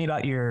 tell me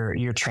about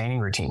your training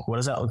routine. What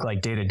does that look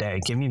like day to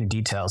day? Give me the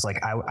details. Like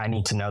I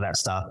need to know that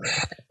stuff.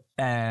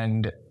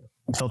 And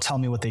they'll tell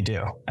me what they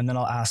do. And then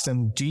I'll ask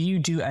them, do you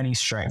do any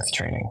strength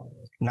training?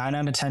 9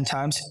 out of 10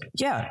 times.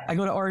 Yeah. I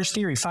go to Orange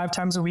Theory 5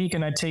 times a week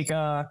and I take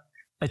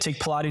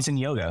Pilates and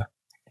yoga.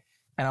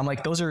 And I'm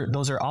like, those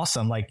are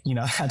awesome. Like,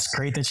 that's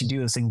great that you do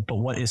this thing, but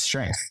what is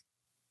strength?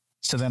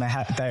 So then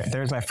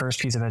there's my first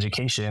piece of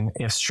education.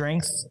 If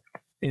strength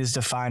is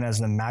defined as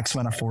the max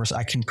amount of force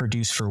I can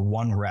produce for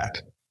 1 rep,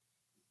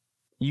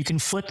 you can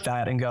flip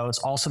that and go, it's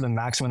also the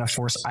max amount of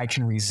force I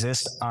can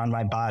resist on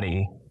my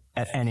body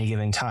at any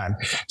given time.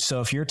 So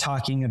if you're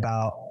talking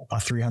about a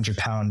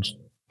 300-pound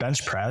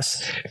bench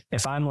press,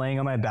 if I'm laying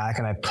on my back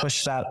and I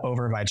push that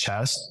over my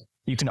chest,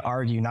 you can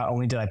argue not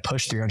only did I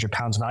push 300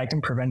 pounds, but I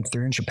can prevent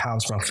 300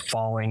 pounds from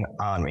falling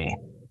on me.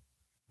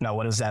 Now,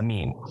 what does that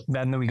mean?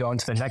 Then we go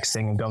into the next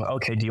thing and go,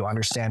 okay, do you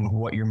understand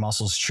what your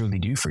muscles truly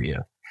do for you?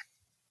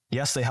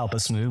 Yes, they help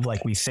us move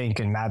like we think,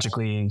 and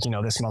magically,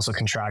 this muscle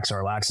contracts or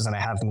relaxes and I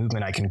have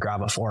movement. I can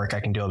grab a fork. I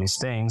can do all these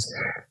things.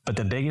 But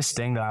the biggest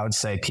thing that I would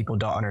say people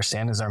don't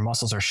understand is our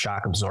muscles are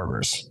shock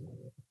absorbers.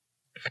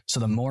 So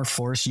the more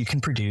force you can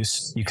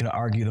produce, you can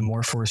argue the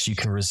more force you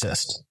can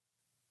resist.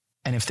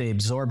 And if they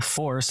absorb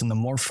force, and the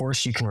more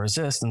force you can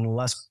resist, and the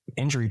less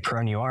injury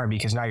prone you are,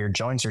 because now your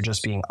joints are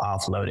just being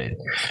offloaded.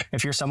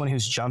 If you're someone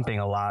who's jumping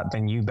a lot,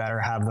 then you better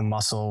have the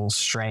muscle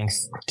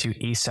strength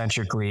to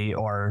eccentrically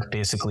or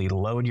basically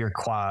load your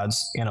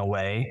quads in a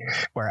way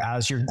where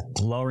as you're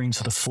lowering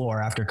to the floor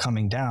after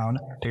coming down,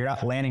 you're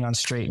not landing on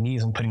straight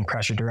knees and putting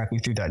pressure directly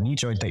through that knee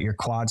joint, that your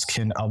quads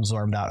can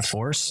absorb that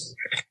force.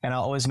 And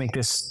I'll always make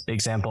this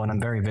example, and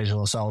I'm very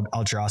visual, so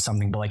I'll draw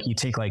something, but like you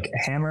take like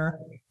a hammer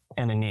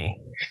and a knee.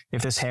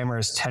 If this hammer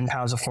is 10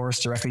 pounds of force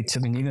directly to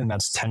the knee, then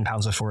that's 10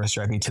 pounds of force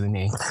directly to the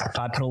knee. If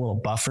I put a little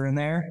buffer in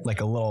there,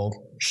 like a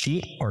little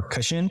sheet or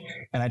cushion,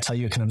 and I tell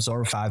you it can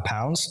absorb 5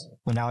 pounds,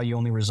 well, now you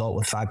only result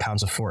with 5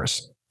 pounds of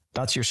force.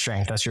 That's your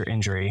strength. That's your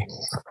injury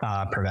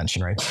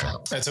prevention right there.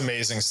 That's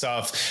amazing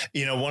stuff.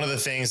 You know, one of the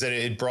things that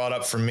it brought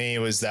up for me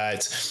was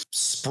that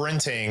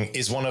sprinting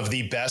is one of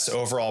the best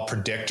overall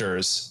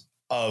predictors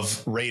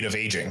of rate of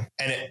aging.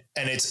 And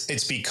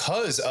it's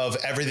because of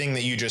everything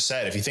that you just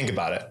said, if you think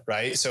about it,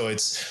 right? So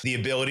it's the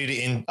ability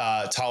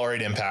to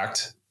tolerate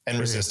impact and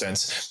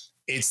resistance.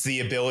 It's the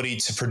ability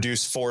to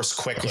produce force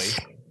quickly,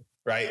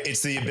 right?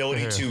 It's the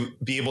ability to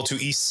be able to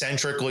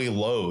eccentrically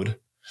load.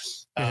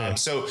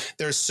 So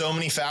there's so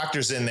many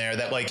factors in there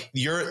that like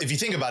if you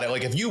think about it,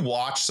 like if you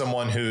watch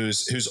someone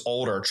who's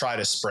older try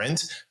to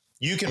sprint,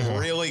 you can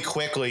really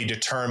quickly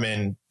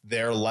determine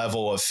their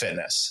level of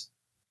fitness.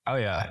 Oh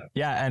yeah.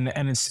 Yeah.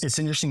 And it's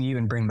interesting you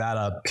even bring that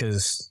up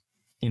because,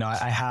 you know,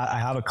 I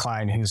have a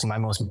client who's my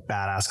most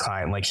badass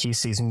client. Like he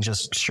sees me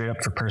just straight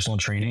up for personal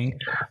training.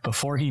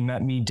 Before he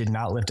met me, did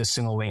not lift a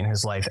single weight in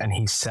his life. And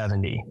he's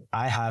 70.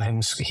 I have him,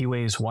 he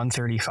weighs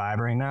 135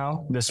 right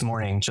now. This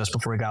morning, just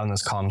before we got on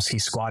this comms,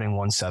 he's squatting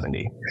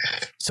 170.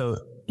 So,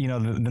 you know,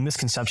 the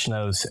misconception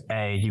of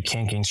you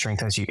can't gain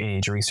strength as you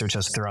age. Research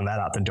has thrown that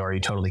out the door.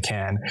 You totally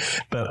can.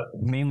 But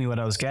mainly what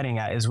I was getting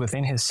at is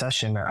within his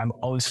session, I'm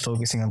always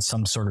focusing on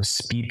some sort of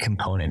speed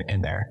component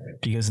in there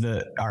because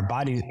our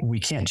body, we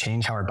can't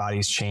change how our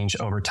bodies change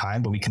over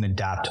time, but we can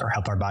adapt or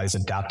help our bodies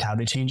adapt to how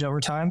they change over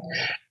time.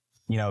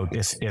 You know,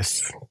 if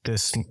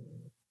this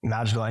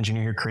magical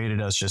engineer who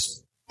created us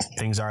just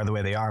things are the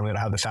way they are, and we don't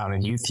have the fountain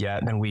of youth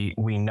yet, then we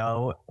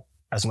know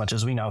as much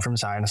as we know from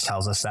science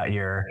tells us that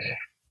your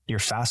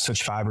fast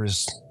twitch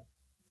fibers,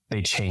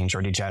 they change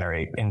or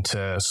degenerate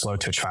into slow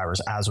twitch fibers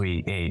as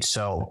we age.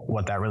 So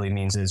what that really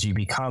means is you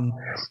become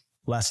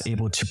less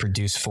able to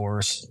produce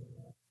force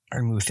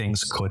or move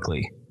things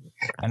quickly.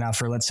 And now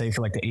let's say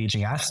for like the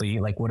aging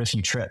athlete, like what if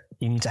you trip?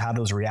 You need to have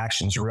those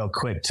reactions real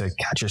quick to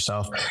catch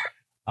yourself.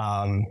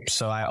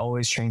 So I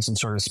always train some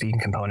sort of speed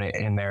component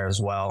in there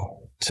as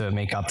well to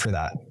make up for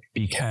that.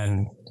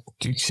 Because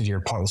to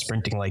your point with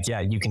sprinting, like, yeah,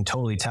 you can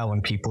totally tell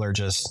when people are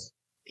just,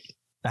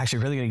 actually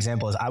a really good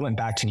example is I went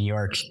back to New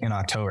York in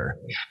October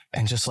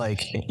and just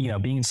like, you know,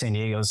 being in San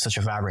Diego is such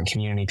a vibrant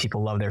community.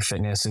 People love their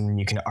fitness and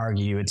you can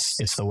argue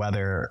it's the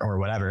weather or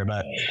whatever.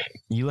 But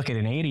you look at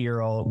an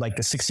 80-year-old, like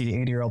the 60 to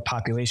 80-year-old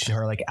population who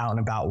are like out and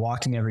about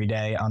walking every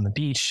day on the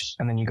beach.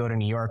 And then you go to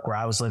New York where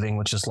I was living,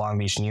 which is Long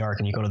Beach, New York.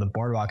 And you go to the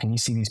boardwalk and you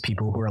see these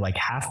people who are like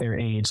half their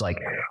age, like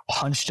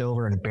hunched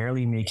over and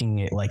barely making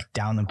it like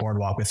down the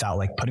boardwalk without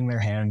like putting their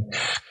hand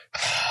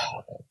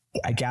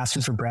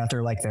gasping for breath,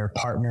 or like their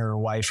partner or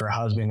wife or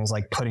husband is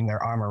like putting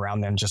their arm around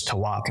them just to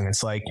walk. And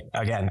it's like,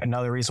 again,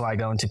 another reason why I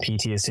go into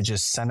PT is to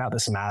just send out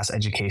this mass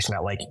education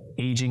that like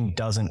aging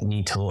doesn't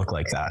need to look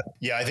like that.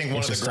 Yeah, I think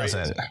one of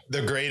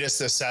the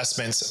greatest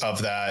assessments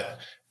of that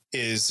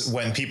is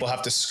when people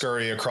have to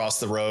scurry across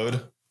the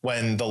road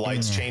when the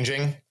light's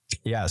changing.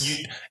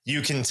 Yes.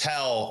 You can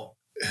tell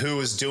who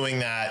is doing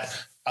that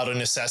out of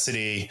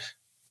necessity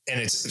and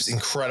it's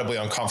incredibly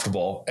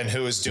uncomfortable, and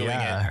who is doing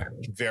it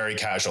very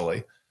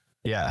casually.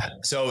 Yeah.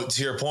 So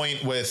to your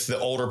point with the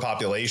older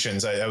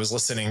populations, I was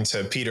listening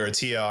to Peter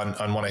Attia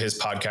on one of his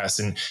podcasts,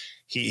 and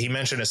he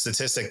mentioned a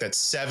statistic that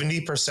 70%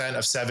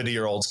 of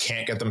 70-year-olds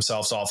can't get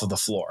themselves off of the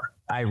floor.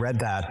 I read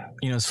that.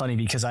 You know, it's funny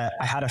because I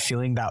had a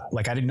feeling that,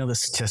 like, I didn't know the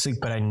statistic,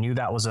 but I knew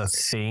that was a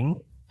thing.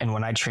 And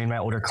when I train my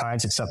older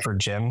clients, except for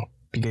Jim,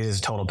 because he's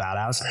a total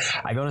badass,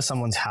 I go to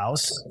someone's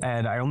house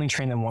and I only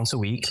train them once a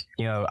week.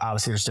 You know,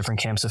 obviously there's different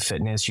camps of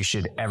fitness. You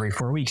should every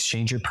 4 weeks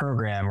change your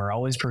program or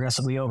always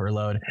progressively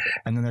overload.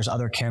 And then there's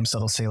other camps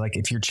that'll say, like,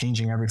 if you're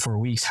changing every 4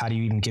 weeks, how do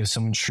you even give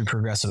someone true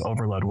progressive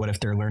overload? What if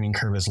their learning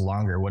curve is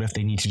longer? What if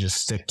they need to just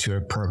stick to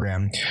a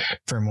program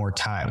for more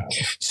time?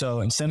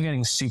 So instead of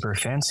getting super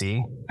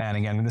fancy, and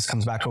again, this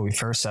comes back to what we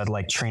first said,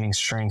 like training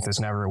strength is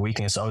never a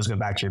weakness. Always go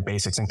back to your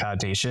basics and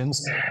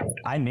foundations.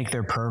 I make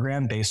their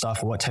program based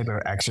off of what type of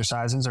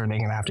exercises are they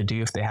going to have to do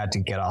if they had to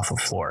get off the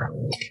floor.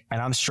 And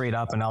I'm straight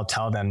up and I'll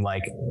tell them,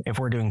 like, if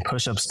we're doing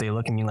push-ups, they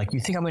look at me like, you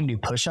think I'm going to do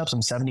push-ups?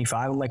 I'm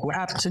 75. I'm like, what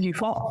happens if you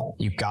fall?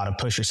 You've got to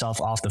push yourself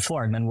off the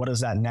floor. And then what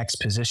is that next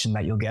position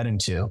that you'll get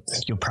into?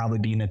 You'll probably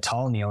be in a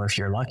tall kneel if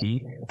you're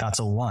lucky. That's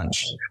a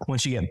lunge.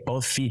 Once you get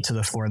both feet to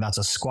the floor, that's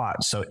a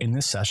squat. So in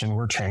this session,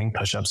 we're training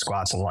push-ups,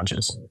 squats, and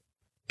lunges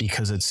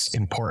because it's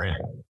important.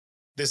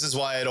 This is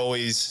why it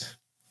always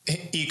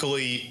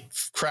equally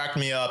cracked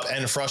me up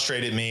and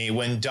frustrated me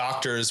when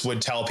doctors would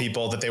tell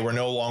people that they were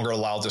no longer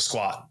allowed to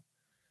squat.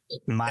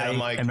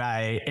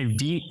 My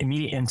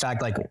immediate, in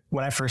fact, like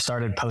when I first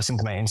started posting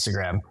to my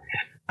Instagram,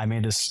 I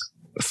made this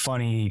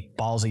funny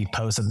ballsy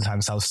post at the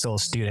time, so I was still a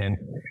student.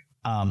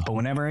 But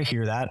whenever I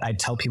hear that, I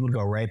tell people to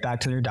go right back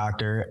to their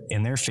doctor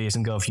in their face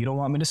and go, if you don't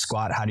want me to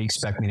squat, how do you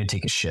expect me to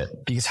take a shit?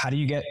 Because how do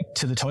you get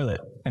to the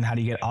toilet and how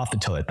do you get off the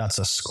toilet? That's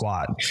a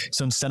squat.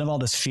 So instead of all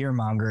this fear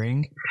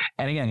mongering,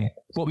 and again,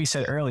 what we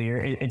said earlier,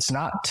 it's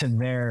not to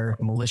their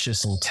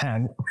malicious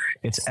intent.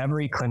 It's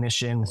every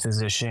clinician,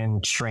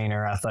 physician,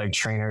 trainer, athletic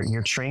trainer.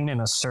 You're trained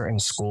in a certain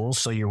school,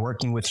 so you're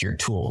working with your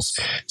tools.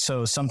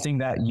 So something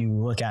that you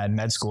look at in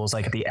med school is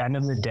like at the end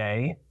of the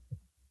day,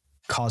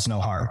 cause no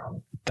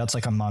harm. That's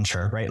like a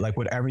mantra, right? Like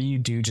whatever you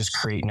do, just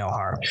create no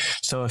harm.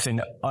 So if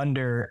an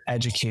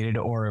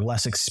undereducated or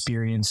less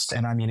experienced,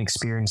 and I mean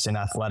experienced in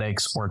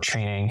athletics or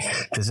training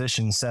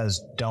physician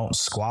says, don't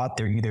squat,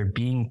 they're either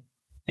being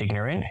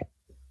ignorant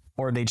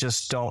or they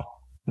just don't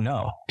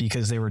know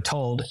because they were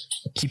told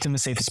keep them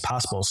as safe as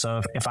possible.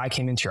 So if I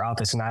came into your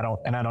office and I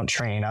don't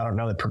train, I don't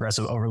know that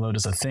progressive overload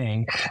is a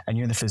thing, and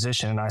you're the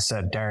physician and I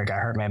said, Derek, I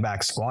hurt my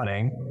back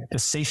squatting, the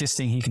safest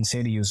thing he can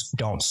say to you is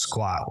don't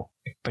squat.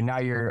 But now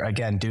you're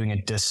again doing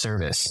a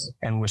disservice,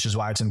 and which is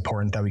why it's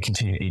important that we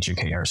continue to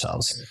educate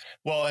ourselves.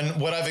 Well, and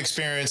what I've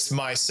experienced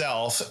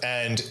myself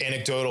and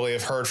anecdotally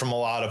have heard from a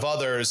lot of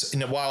others,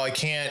 and while I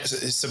can't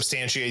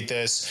substantiate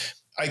this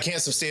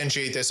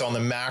on the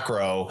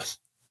macro,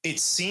 it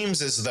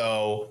seems as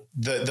though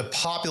the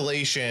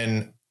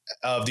population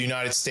of the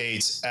United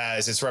States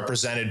as it's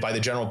represented by the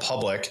general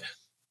public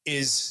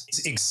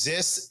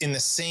exists in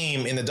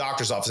the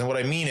doctor's office. And what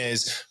I mean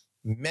is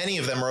many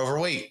of them are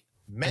overweight.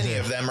 Many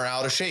of them are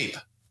out of shape,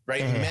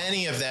 right?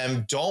 Many of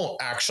them don't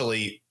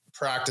actually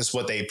practice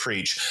what they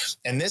preach.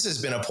 And this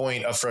has been a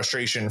point of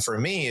frustration for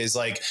me is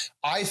like,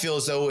 I feel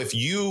as though if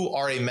you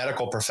are a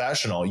medical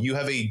professional, you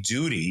have a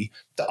duty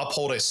to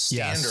uphold a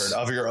standard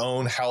of your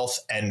own health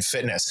and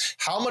fitness.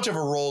 How much of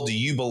a role do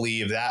you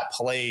believe that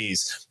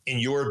plays in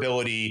your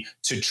ability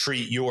to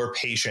treat your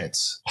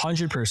patients?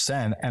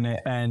 100%.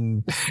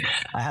 And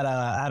I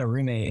had a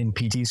roommate in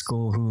PT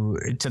school who,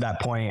 to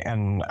that point,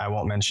 and I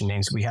won't mention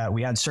names, we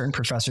had certain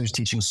professors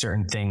teaching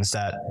certain things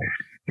that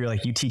you're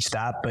like, you teach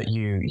that, but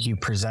you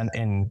present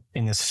in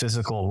this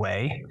physical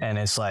way. And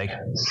it's like,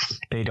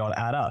 they don't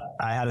add up.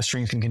 I had a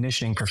strength and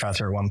conditioning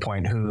professor at one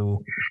point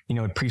who,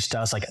 would preach to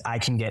us like, I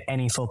can get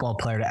any football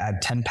player to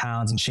add 10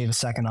 pounds and shave a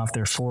second off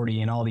their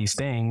 40 and all these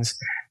things.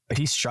 But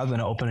he's struggling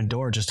to open a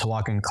door just to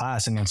walk in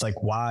class. And it's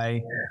like,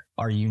 why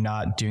are you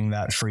not doing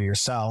that for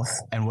yourself?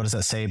 And what does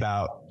that say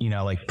about,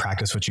 like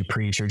practice what you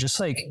preach, or just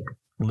like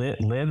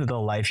live the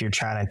life you're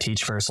trying to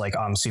teach versus like,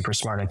 I'm super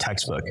smart in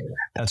textbook.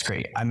 That's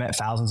great. I met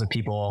thousands of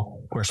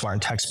people who are smart in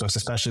textbooks,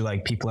 especially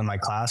like people in my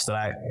class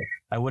that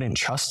I wouldn't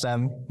trust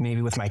them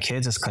maybe with my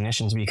kids as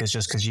clinicians,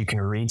 because you can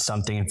read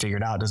something and figure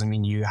it out doesn't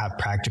mean you have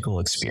practical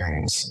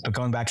experience. But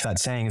going back to that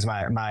saying is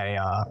my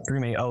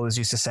roommate always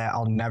used to say,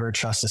 I'll never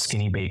trust a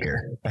skinny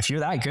baker. If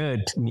you're that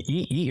good,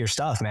 eat your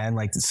stuff, man.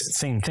 Like it's the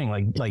same thing,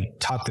 like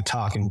talk the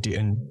talk and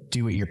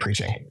do what you're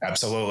preaching.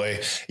 Absolutely.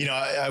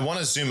 I want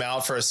to zoom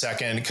out for a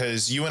second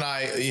because you and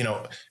I,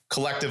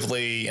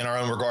 collectively in our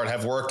own regard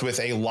have worked with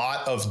a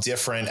lot of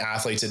different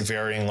athletes at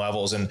varying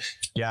levels. And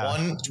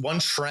one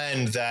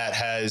trend that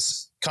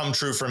has come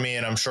true for me,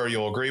 and I'm sure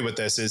you'll agree with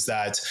this, is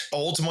that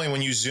ultimately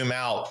when you zoom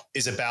out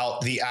is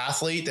about the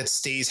athlete that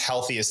stays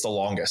healthiest the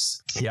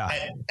longest. Yeah.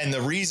 And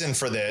the reason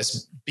for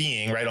this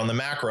being right on the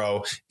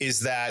macro is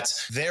that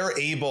they're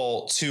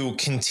able to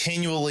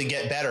continually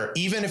get better,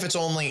 even if it's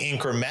only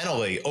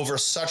incrementally over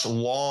such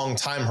long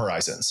time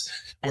horizons.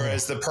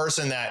 Whereas the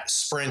person that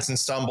sprints and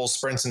stumbles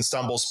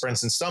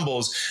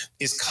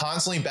is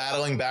constantly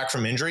battling back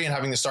from injury and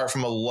having to start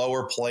from a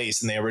lower place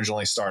than they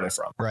originally started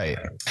from. Right.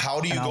 How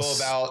do you go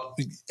about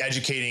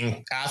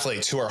educating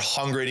athletes who are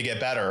hungry to get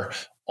better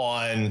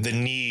on the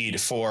need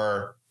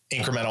for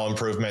incremental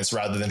improvements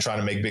rather than trying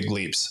to make big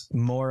leaps?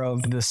 More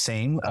of the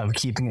same, of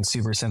keeping it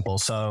super simple.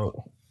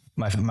 So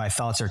my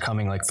thoughts are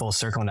coming like full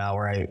circle now,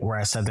 where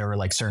I said there were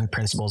like certain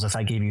principles. If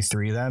I gave you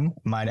 3 of them,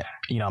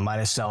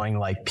 minus knowing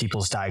like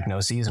people's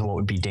diagnoses and what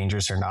would be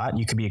dangerous or not,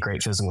 you could be a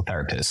great physical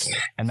therapist.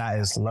 And that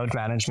is load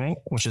management,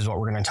 which is what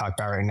we're going to talk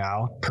about right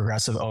now,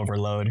 progressive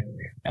overload,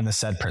 and the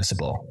SAID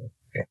principle.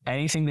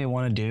 Anything they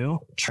want to do,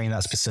 train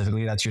that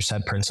specifically. That's your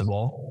SAID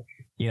principle.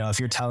 If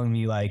you're telling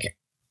me like,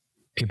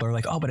 people are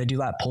like, oh, but I do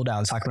lat pull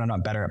downs. How come I'm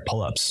not better at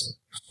pull-ups?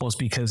 Well, it's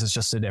because it's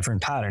just a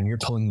different pattern. You're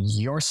pulling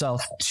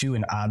yourself to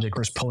an object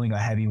versus pulling a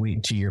heavy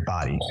weight to your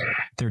body.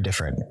 They're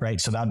different, right?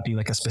 So that'd be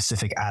like a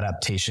specific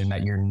adaptation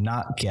that you're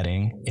not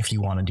getting if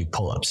you want to do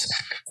pull-ups.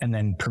 And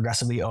then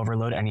progressively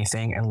overload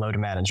anything and load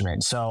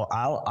management. So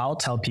I'll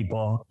tell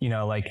people,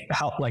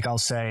 I'll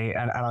say,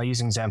 and I'll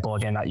use an example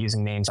again, not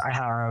using names. I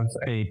have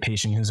a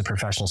patient who's a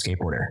professional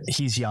skateboarder.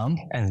 He's young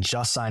and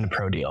just signed a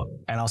pro deal.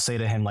 And I'll say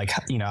to him, like,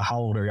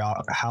 how old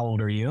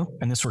are you?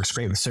 And this works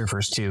great with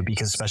surfers too,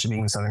 because especially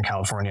being in Southern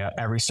California,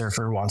 every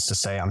surfer wants to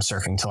say, I'm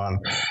surfing till I'm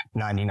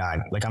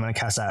 99. Like, I'm going to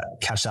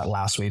catch that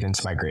last wave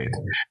into my grade.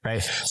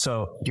 right?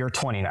 So you're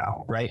 20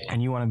 now, right?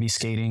 And you want to be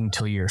skating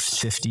till you're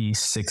 50,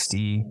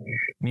 60,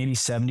 maybe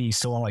 70. You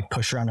still want to like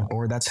push around a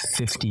board. That's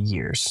 50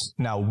 years.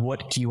 Now,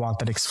 what do you want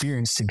that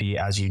experience to be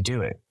as you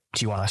do it?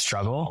 Do you want to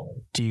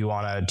struggle? Do you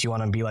want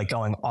to be like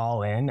going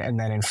all in and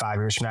then in 5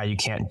 years from now you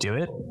can't do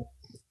it?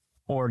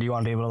 Or do you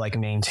want to be able to like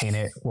maintain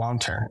it long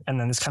term? And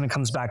then this kind of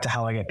comes back to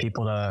how I get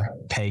people to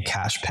pay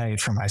cash pay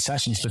for my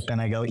sessions. But then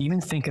I go, even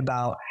think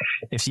about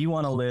if you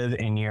want to live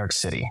in New York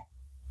City,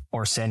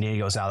 or San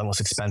Diego is now the most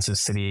expensive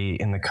city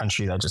in the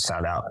country that I just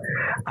found out.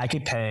 I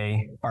could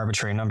pay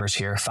arbitrary numbers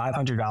here,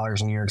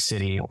 $500 in New York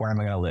City. Where am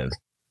I going to live?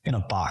 In a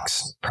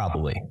box,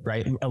 probably,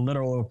 right? A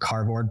literal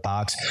cardboard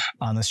box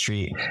on the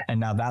street. And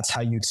now that's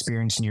how you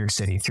experience New York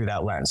City, through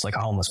that lens, like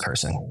a homeless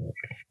person.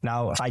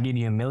 Now, if I give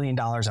you $1 million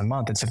a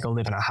month and said, go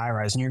live in a high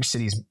rise, New York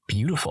City is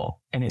beautiful.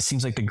 And it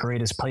seems like the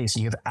greatest place.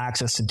 You have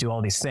access to do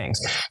all these things.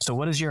 So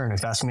what is your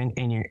investment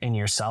in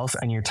yourself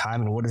and your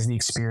time? And what is the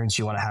experience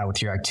you want to have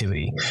with your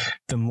activity?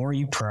 The more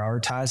you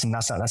prioritize, and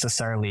that's not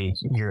necessarily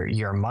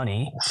your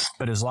money,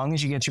 but as long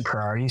as you get your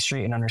priorities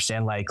straight and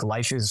understand like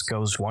life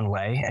goes one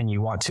way and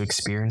you want to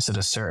experience it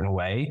a certain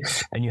way,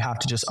 and you have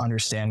to just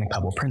understand a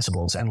couple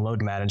principles, and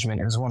load management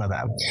is one of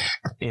them.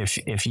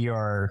 If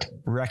you're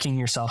wrecking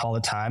yourself all the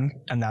time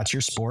and that's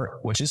your sport,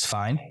 which is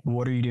fine,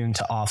 what are you doing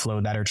to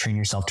offload that or train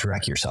yourself to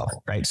wreck yourself?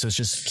 Right. So it's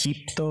just keep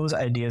those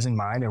ideas in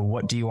mind. And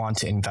what do you want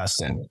to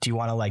invest in? Do you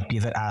want to like be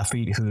that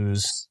athlete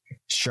who's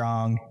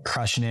strong,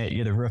 crushing it?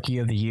 You're the rookie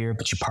of the year,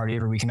 but you party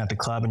every weekend at the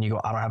club and you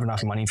go, I don't have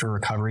enough money for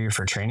recovery or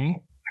for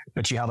training,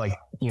 but you have like,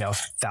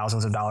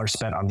 thousands of dollars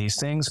spent on these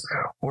things?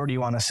 Or do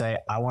you want to say,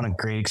 I want a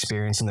great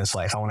experience in this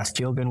life. I want to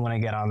feel good when I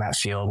get on that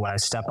field, when I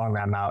step on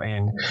that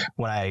mountain,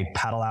 when I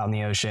paddle out in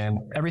the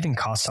ocean. Everything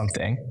costs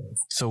something.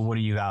 So what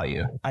do you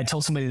value? I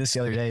told somebody this the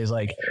other day, is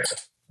like,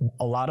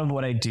 a lot of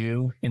what I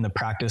do in the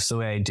practice, the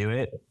way I do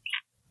it,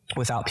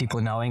 without people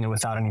knowing and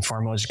without any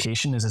formal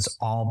education, is it's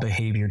all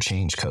behavior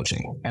change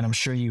coaching. And I'm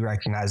sure you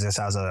recognize this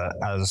as a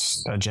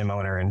gym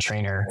owner and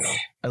trainer.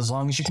 As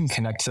long as you can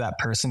connect to that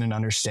person and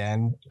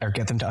understand, or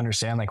get them to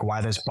understand like why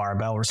this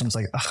barbell, or someone's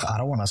like, I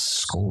don't want to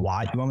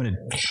squat. You want me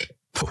to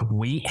put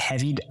weight,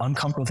 heavy,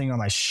 uncomfortable thing on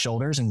my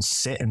shoulders and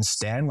sit and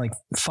stand? Like,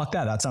 fuck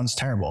that. That sounds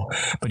terrible.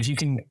 But if you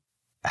can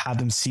have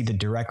them see the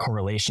direct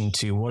correlation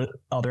to what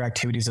other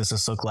activities does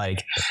this look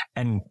like,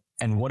 and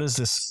what is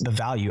the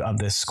value of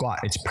this squat?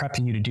 It's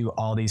prepping you to do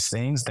all these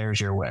things.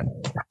 There's your win.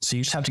 So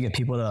you just have to get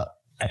people to,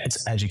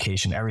 it's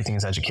education. Everything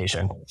is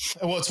education.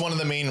 Well, it's one of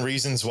the main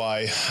reasons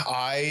why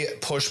I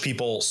push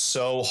people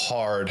so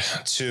hard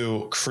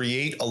to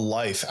create a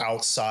life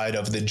outside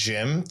of the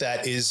gym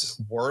that is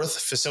worth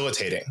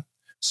facilitating.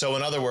 So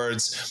in other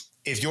words,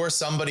 if you're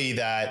somebody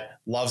that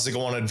loves to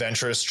go on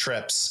adventurous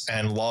trips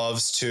and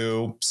loves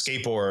to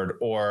skateboard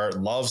or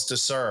loves to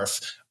surf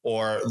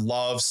or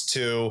loves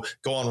to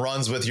go on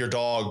runs with your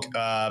dog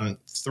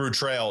through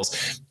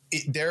trails,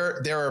 there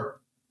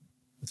are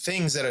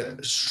things that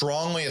are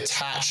strongly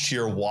attached to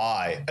your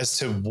why as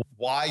to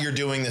why you're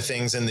doing the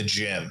things in the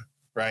gym.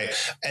 Right.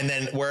 And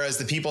then whereas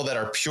the people that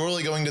are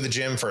purely going to the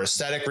gym for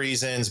aesthetic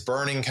reasons,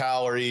 burning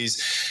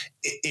calories,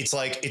 it's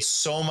like, it's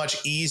so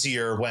much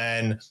easier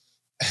when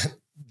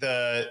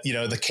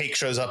the cake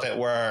shows up at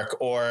work,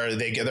 or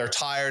they're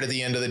tired at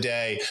the end of the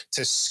day,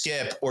 to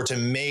skip or to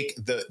make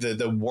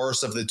the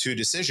worst of the two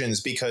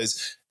decisions,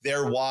 because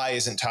their why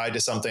isn't tied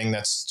to something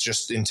that's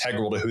just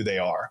integral to who they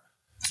are.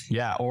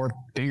 Yeah. Or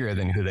bigger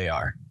than who they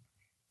are,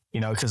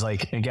 because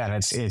like, again,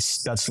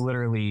 that's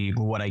literally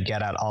what I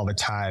get at all the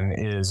time,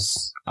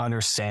 is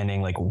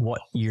understanding like what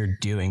you're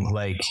doing.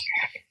 Like,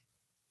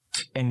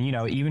 and,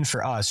 even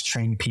for us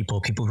trained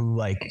people who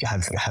like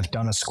have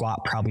done a squat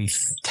probably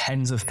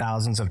tens of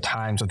thousands of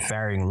times with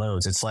varying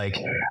loads. It's like,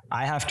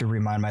 I have to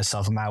remind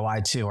myself of my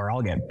why too, or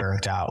I'll get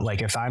burnt out.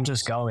 Like if I'm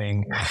just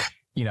going,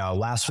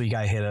 last week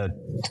I hit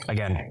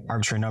again,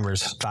 arbitrary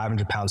numbers,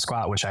 500 pound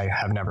squat, which I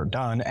have never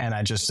done. And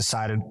I just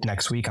decided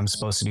next week I'm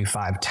supposed to do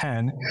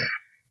 510.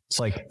 It's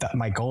like that,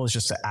 my goal is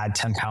just to add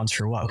 10 pounds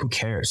for what? Who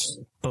cares?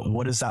 But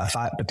what is that?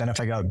 But then if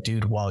I go,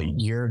 dude, well,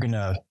 you're going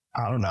to,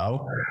 I don't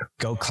know,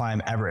 go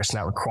climb Everest, and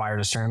that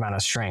requires a certain amount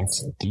of strength.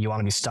 Do you want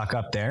to be stuck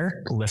up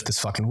there? Lift this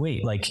fucking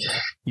weight. Like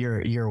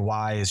your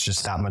why is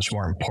just that much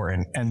more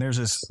important. And there's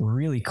this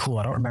really cool,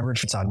 I don't remember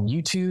if it's on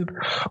YouTube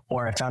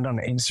or I found it on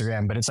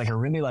Instagram, but it's like a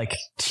really like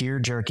tear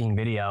jerking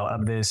video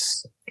of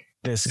this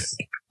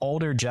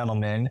older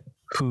gentleman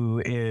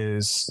who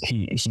is,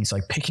 he's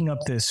like picking up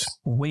this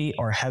weight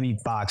or heavy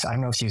box. I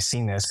don't know if you've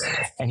seen this,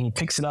 and he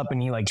picks it up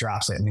and he like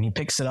drops it, and then he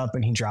picks it up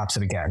and he drops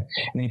it again. And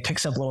then he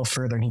picks up a little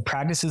further and he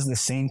practices the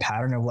same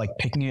pattern of like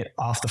picking it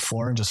off the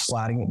floor and just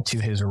sliding it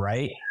to his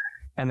right.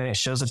 And then it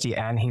shows at the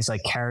end, he's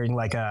like carrying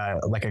like a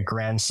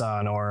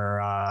grandson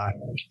or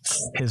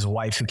his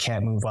wife who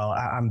can't move well.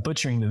 I'm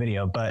butchering the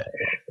video, but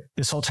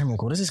this whole time,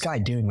 like, what is this guy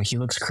doing? Like, he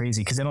looks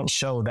crazy, because they don't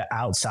show the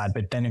outside,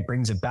 but then it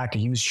brings it back to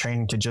he was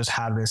training to just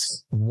have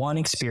this one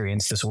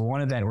experience, this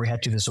one event where he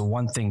had to do this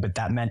one thing, but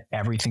that meant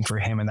everything for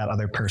him and that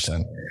other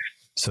person.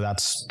 So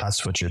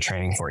that's what you're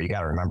training for. You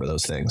got to remember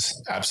those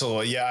things.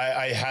 Absolutely. Yeah,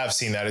 I have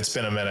seen that. It's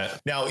been a minute.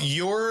 Now,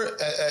 you're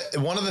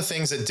one of the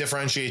things that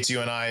differentiates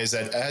you and I is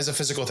that as a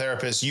physical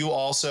therapist, you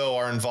also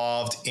are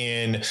involved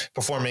in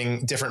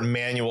performing different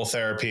manual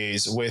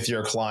therapies with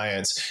your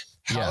clients.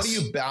 How do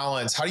you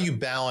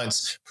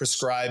balance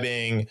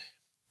prescribing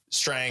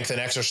strength and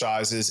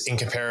exercises in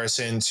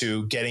comparison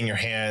to getting your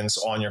hands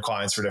on your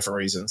clients for different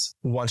reasons?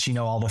 Once you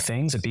know all the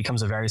things, it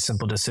becomes a very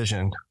simple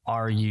decision.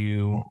 Are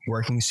you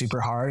working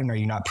super hard and are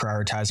you not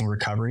prioritizing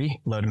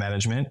recovery, load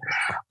management,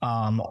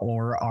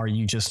 or are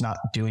you just not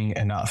doing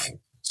enough?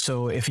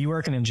 So if you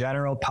work in a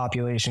general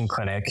population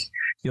clinic,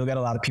 you'll get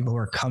a lot of people who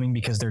are coming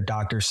because their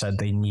doctor said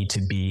they need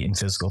to be in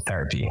physical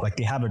therapy. Like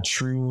they have a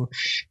true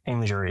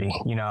injury,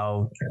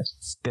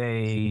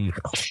 they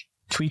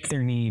tweak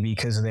their knee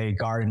because they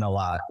garden a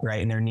lot,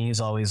 right? And their knee is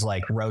always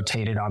like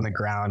rotated on the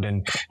ground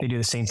and they do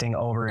the same thing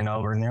over and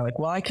over. And they're like,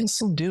 well, I can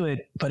still do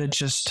it, but it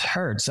just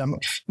hurts.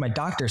 My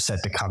doctor said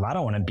to come. I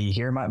don't want to be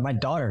here. My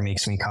daughter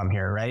makes me come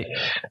here, right?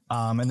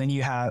 And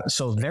then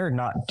so they're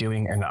not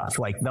doing enough.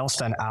 Like they'll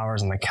spend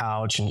hours on the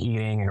couch and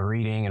eating and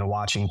reading and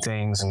watching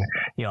things. And,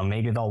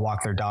 maybe they'll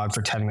walk their dog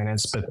for 10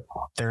 minutes, but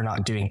they're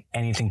not doing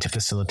anything to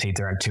facilitate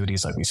their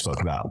activities like we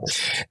spoke about.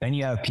 Then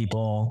you have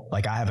people,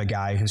 like I have a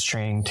guy who's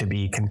training to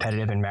be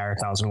competitive in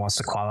marathons and wants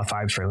to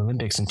qualify for the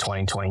Olympics in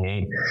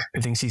 2028,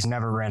 who thinks he's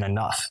never ran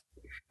enough.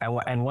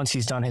 And once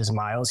he's done his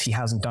miles, he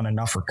hasn't done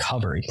enough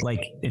recovery.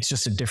 Like it's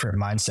just a different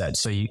mindset.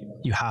 So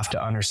you have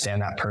to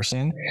understand that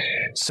person.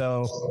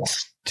 So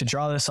to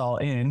draw this all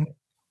in,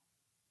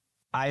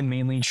 I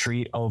mainly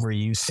treat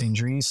overuse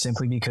injuries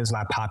simply because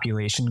my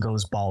population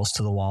goes balls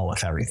to the wall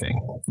with everything.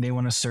 They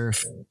want to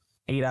surf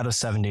 8 out of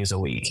 7 days a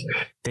week.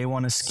 They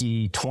want to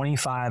ski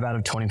 25 out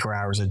of 24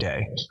 hours a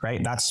day,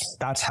 right?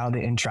 That's how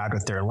they interact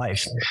with their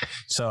life.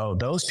 So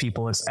those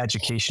people, it's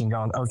education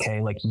going, okay,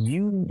 like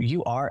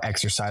you are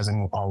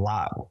exercising a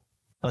lot.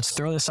 Let's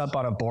throw this up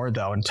on a board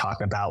though and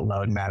talk about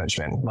load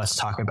management. Let's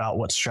talk about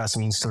what stress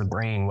means to the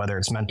brain, whether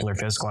it's mental or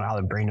physical, and how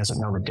the brain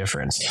doesn't know the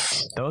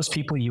difference. Those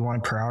people, you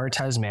want to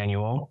prioritize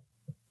manual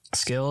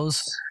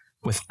skills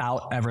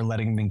without ever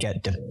letting them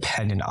get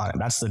dependent on it.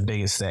 That's the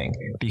biggest thing,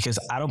 because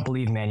I don't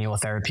believe manual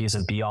therapy is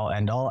a be all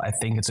end all. I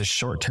think it's a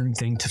short-term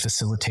thing to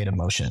facilitate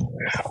emotion.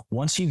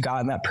 Once you've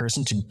gotten that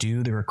person to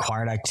do the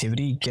required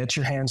activity, get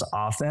your hands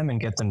off them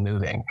and get them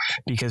moving,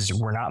 because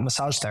we're not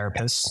massage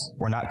therapists.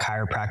 We're not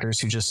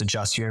chiropractors who just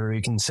adjust you every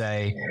week and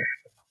say,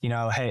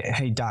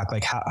 hey doc,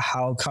 like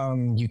how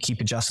come you keep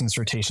adjusting this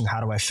rotation?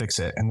 How do I fix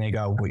it? And they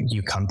go, well,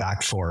 you come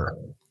back for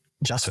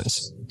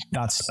adjustments.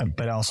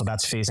 But also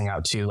that's phasing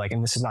out too. Like,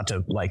 and this is not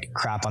to like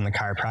crap on the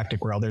chiropractic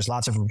world. There's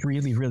lots of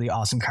really, really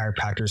awesome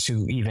chiropractors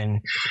who,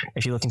 even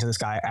if you look into this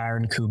guy,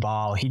 Aaron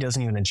Kubal, he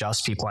doesn't even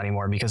adjust people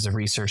anymore because the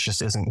research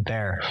just isn't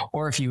there.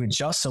 Or if you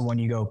adjust someone,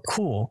 you go,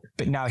 cool,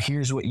 but now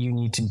here's what you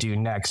need to do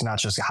next, not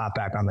just hop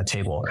back on the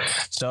table.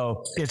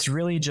 So it's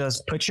really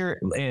just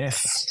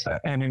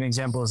and an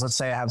example is, let's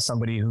say I have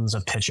somebody who's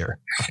a pitcher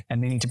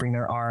and they need to bring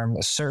their arm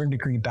a certain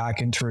degree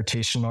back into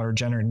rotation or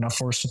generate enough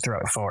force to throw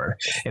it forward.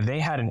 If they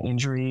had an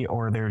injury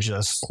or they're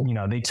just,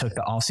 they took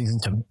the off season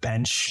to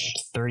bench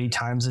 30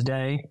 times a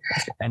day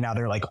and now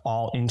they're like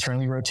all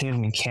internally rotated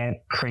and can't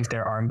crank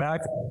their arm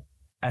back.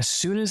 As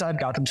soon as I've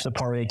got them to the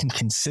point where they can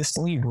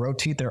consistently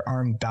rotate their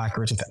arm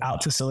backwards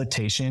without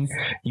facilitation,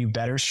 you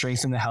better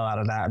strengthen the hell out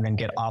of that and then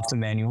get off the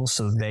manual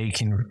so they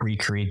can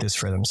recreate this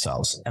for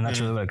themselves. And that's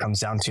really what it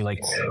comes down to. Like,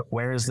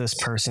 where is this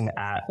person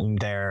at in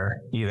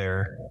their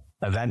either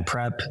event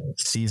prep,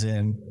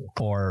 season,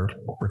 or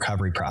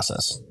recovery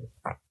process?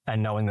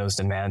 And knowing those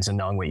demands and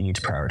knowing what you need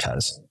to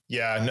prioritize.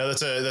 Yeah, no,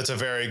 that's a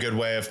very good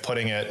way of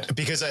putting it,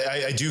 because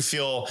I do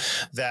feel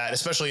that,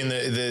 especially in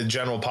the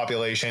general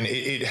population,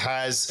 it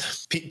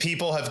has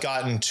people have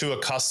gotten too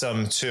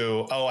accustomed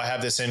to, I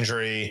have this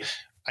injury,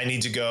 I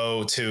need to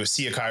go to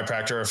see a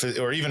chiropractor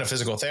or even a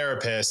physical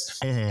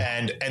therapist.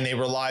 And they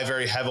rely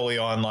very heavily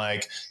on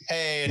like,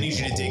 hey, I need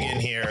you to dig in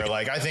here.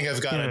 Like, I think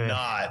I've got a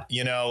knot,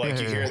 you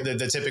hear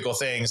the typical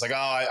things like,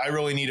 I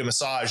really need a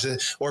massage,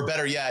 or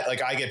better yet,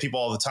 like I get people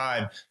all the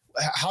time.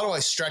 How do I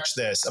stretch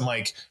this? I'm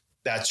like,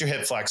 that's your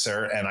hip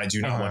flexor, and I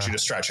do not want you to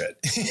stretch it.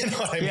 You know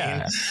what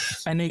I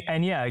mean?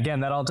 And yeah,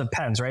 again, that all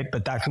depends, right?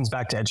 But that comes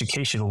back to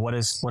education. What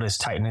is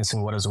tightness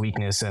and what is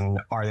weakness, and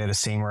are they the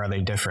same or are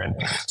they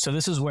different? So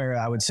this is where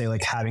I would say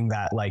like having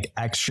that like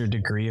extra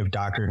degree of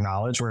doctor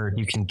knowledge where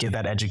you can give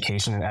that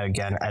education. And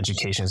again,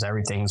 education is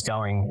everything's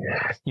going.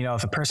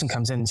 If a person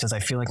comes in and says, I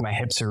feel like my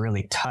hips are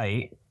really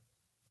tight.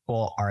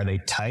 Well, are they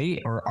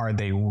tight or are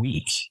they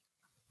weak?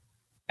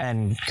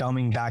 And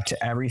coming back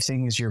to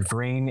everything is your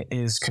brain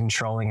is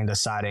controlling and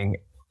deciding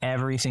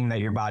everything that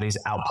your body's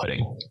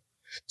outputting.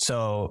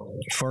 So,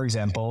 for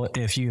example,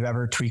 if you've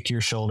ever tweaked your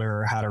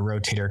shoulder or had a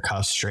rotator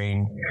cuff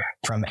strain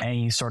from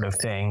any sort of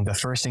thing, the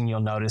first thing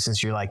you'll notice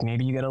is you're like,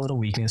 maybe you get a little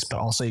weakness, but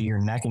also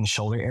your neck and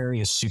shoulder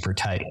area is super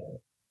tight.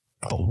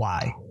 But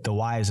why? The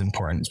why is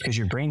important because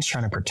your brain's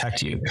trying to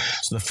protect you.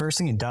 So the first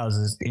thing it does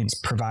is it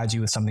provides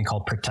you with something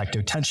called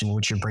protective tension,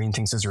 which your brain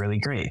thinks is really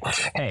great.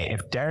 Hey,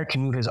 if Derek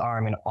can move his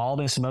arm in all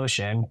this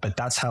motion, but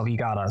that's how he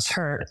got us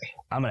hurt,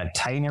 I'm going to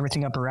tighten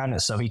everything up around it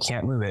so he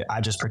can't move it.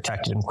 I just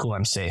protected him. Cool,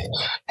 I'm safe.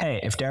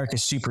 Hey, if Derek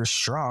is super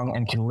strong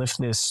and can lift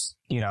this,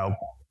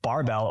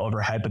 barbell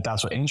overhead, but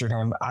that's what injured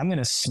him, I'm going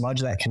to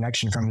smudge that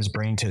connection from his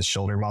brain to his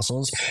shoulder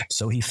muscles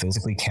so he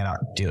physically cannot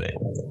do it.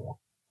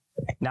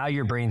 Now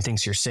your brain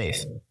thinks you're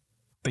safe,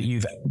 but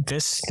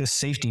this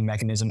safety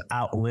mechanism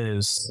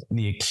outlives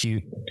the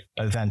acute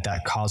event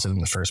that caused it in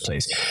the first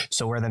place.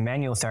 So where the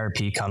manual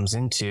therapy comes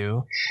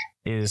into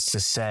is to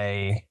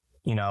say,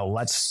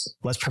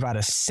 let's provide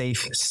a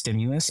safe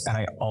stimulus. And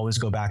I always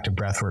go back to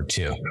breath work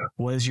too.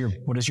 What is your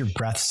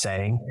breath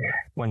saying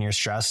when you're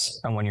stressed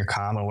and when you're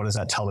calm? And what does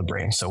that tell the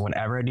brain? So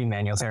whenever I do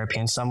manual therapy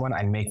in someone,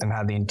 I make them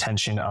have the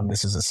intention of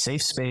this is a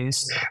safe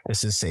space.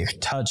 This is safe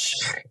touch.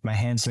 My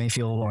hands may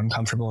feel a little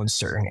uncomfortable in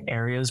certain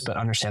areas, but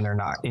understand they're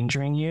not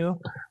injuring you.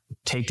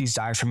 Take these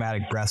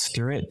diaphragmatic breaths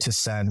through it to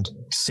send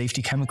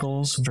safety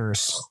chemicals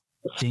versus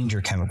danger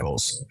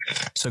chemicals.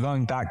 So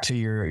going back to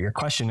your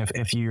question,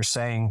 if you're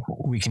saying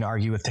we can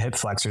argue with the hip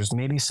flexors,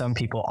 maybe some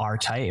people are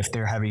tight if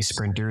they're heavy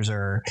sprinters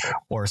or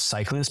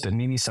cyclists, but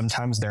maybe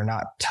sometimes they're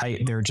not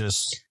tight.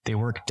 They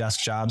work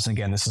desk jobs. And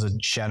again, this is a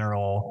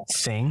general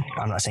thing.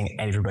 I'm not saying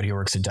everybody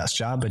works a desk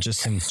job, but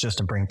just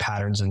to bring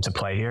patterns into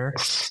play here,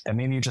 that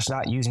maybe you're just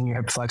not using your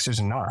hip flexors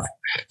enough.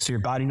 So your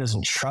body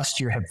doesn't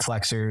trust your hip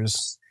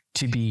flexors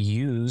to be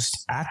used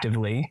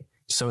actively.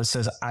 So it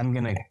says, I'm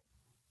going to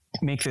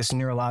make this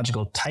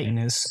neurological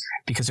tightness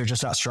because they're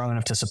just not strong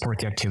enough to support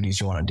the activities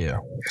you want to do.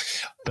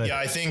 But yeah,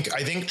 I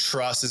think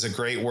trust is a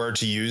great word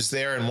to use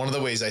there. And one of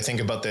the ways I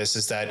think about this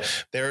is that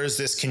there is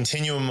this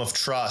continuum of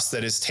trust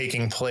that is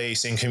taking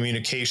place in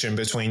communication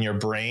between your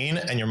brain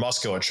and your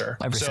musculature.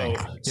 Everything.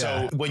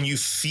 So when you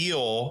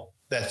feel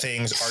that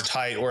things are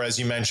tight, or as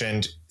you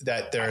mentioned,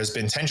 that there has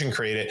been tension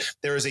created,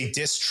 there is a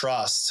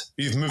distrust.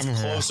 You've moved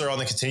closer on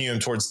the continuum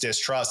towards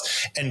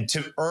distrust. And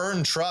to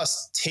earn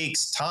trust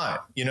takes time,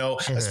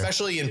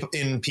 especially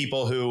in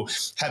people who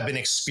have been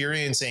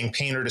experiencing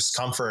pain or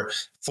discomfort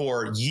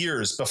for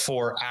years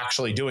before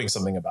actually doing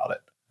something about it.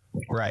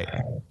 Right.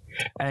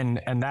 And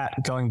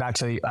that going back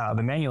to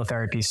the manual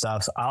therapy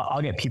stuff,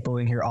 I'll get people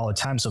in here all the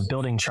time. So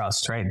building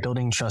trust, right?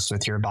 Building trust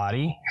with your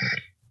body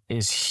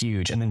is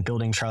huge. And then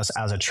building trust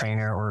as a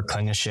trainer or a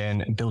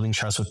clinician, building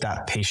trust with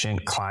that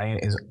patient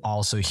client is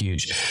also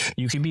huge.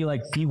 You can be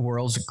like the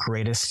world's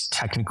greatest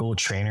technical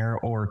trainer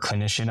or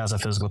clinician as a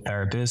physical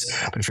therapist,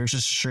 but if you're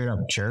just a straight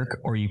up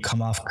jerk or you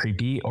come off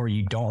creepy or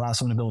you don't allow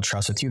someone to build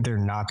trust with you, they're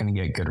not going to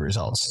get good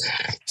results.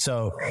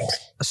 So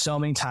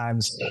many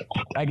times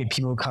I get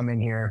people who come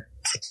in here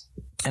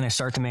and I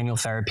start the manual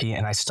therapy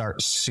and I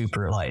start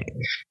super light.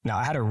 Now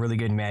I had a really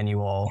good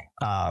manual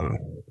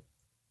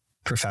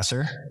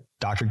professor,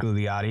 Dr.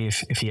 Gugliotti,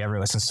 if he ever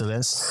listens to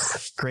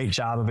this, great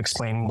job of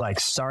explaining like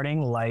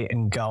starting light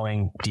and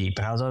going deep.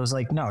 And I was always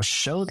like, no,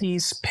 show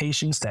these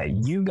patients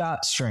that you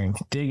got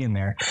strength, dig in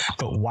there.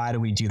 But why do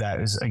we do that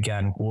is,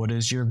 again, what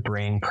is your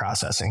brain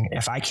processing?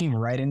 If I came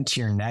right into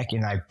your neck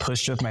and I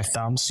pushed with my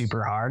thumb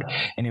super hard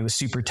and it was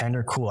super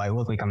tender, cool, I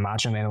look like a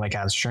macho man, like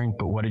I have strength,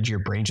 but what did your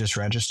brain just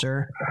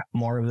register?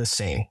 More of the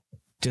same.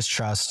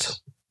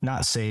 Distrust,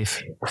 not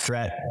safe,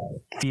 threat,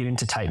 feed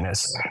into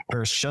tightness.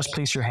 First, just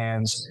place your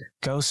hands,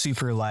 go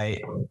super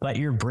light, let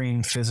your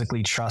brain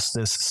physically trust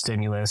this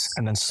stimulus,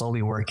 and then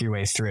slowly work your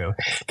way through.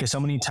 Because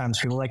so many times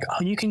people are like,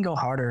 oh, you can go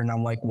harder. And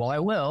I'm like, well, I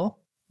will,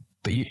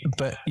 but you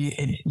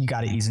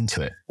got to ease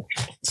into it.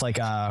 It's like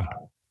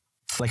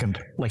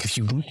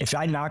if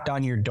I knocked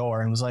on your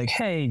door and was like,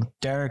 hey,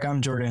 Derek,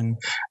 I'm Jordan,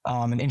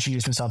 and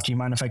introduce myself, do you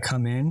mind if I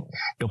come in?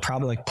 You'll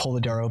probably like pull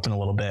the door open a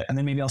little bit. And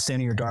then maybe I'll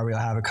stand in your doorway,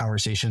 we'll have a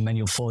conversation, and then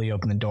you'll fully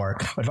open the door.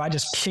 But if I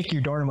just kick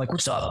your door and I'm like,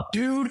 what's up,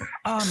 dude?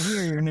 I'm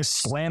here. You're going to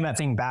slam that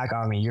thing back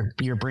on me.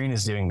 Your brain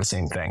is doing the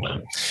same thing.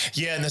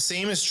 Yeah. And the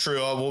same is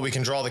true. Well, we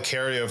can draw the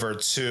carryover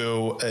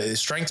to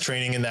strength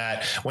training in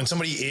that when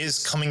somebody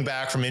is coming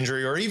back from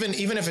injury, or even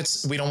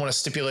if we don't want to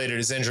stipulate it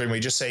as injury, we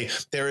just say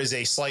there is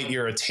a slight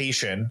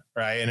irritation,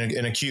 right?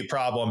 An acute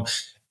problem.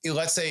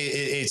 Let's say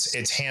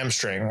it's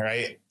hamstring,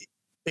 right?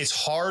 It's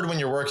hard when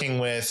you're working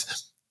with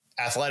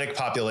athletic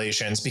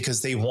populations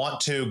because they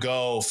want to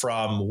go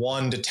from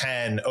 1 to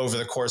 10 over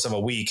the course of a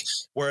week,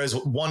 whereas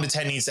 1 to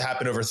 10 needs to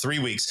happen over 3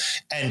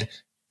 weeks. And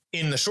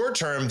in the short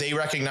term, they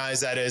recognize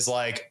that as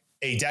like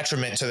a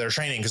detriment to their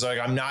training because like,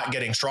 I'm not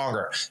getting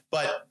stronger.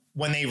 But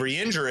when they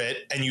re-injure it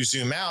and you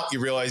zoom out, you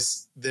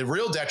realize the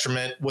real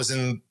detriment was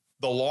in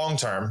the long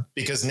term,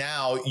 because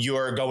now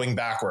you're going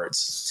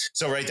backwards.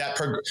 So, right,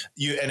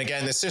 and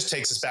again, this just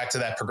takes us back to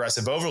that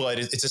progressive overload.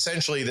 It's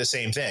essentially the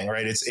same thing,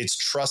 right? It's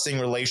trusting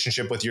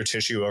relationship with your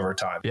tissue over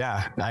time.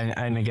 Yeah.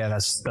 And again,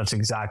 that's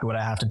exactly what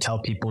I have to tell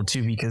people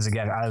too, because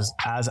again,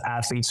 as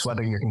athletes,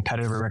 whether you're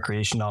competitive or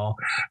recreational,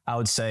 I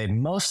would say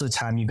most of the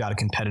time you've got a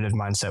competitive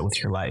mindset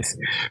with your life.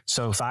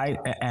 So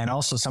and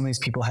also some of these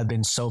people have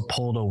been so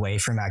pulled away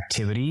from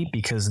activity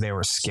because they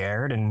were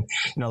scared. And,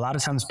 a lot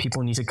of times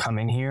people need to come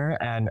in here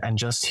and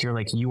just hear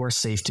like, you are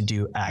safe to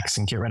do X,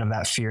 and get rid of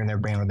that fear in their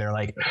brain where they're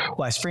like,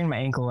 well, I sprained my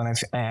ankle and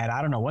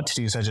I don't know what to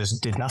do. So I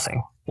just did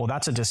nothing. Well,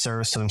 that's a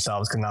disservice to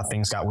themselves, because now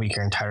things got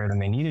weaker and tighter than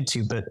they needed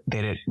to, but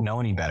they didn't know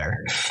any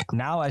better.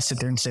 Now I sit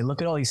there and say,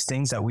 look at all these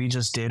things that we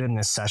just did in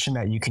this session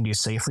that you can do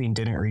safely and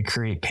didn't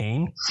recreate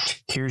pain.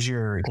 Here's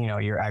your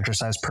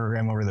exercise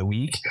program over the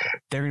week.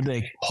 They're going to be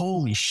like,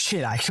 holy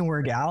shit, I can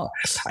work out.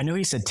 I know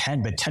he said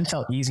 10, but 10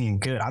 felt easy and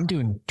good. I'm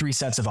doing 3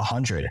 sets of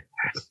 100.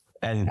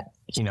 And,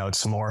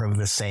 it's more of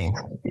the same,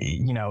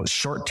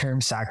 short-term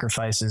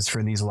sacrifices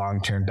for these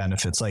long-term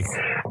benefits. Like,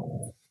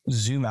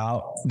 zoom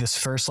out this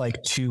first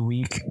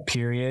 2-week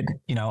period,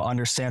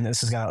 understand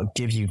this is going to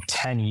give you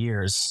 10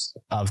 years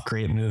of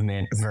great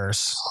movement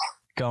versus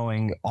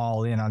going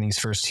all in on these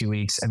first 2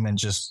 weeks and then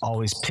just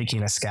always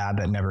picking a scab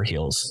that never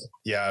heals.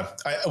 Yeah.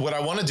 What I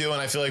want to do,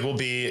 and I feel like will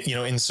be,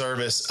 in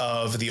service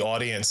of the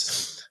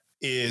audience,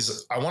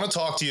 is I want to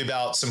talk to you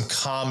about some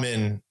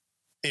common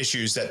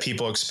issues that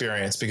people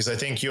experience, because I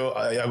think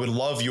I would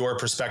love your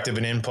perspective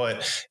and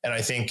input, and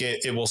I think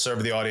it will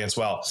serve the audience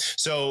well.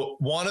 So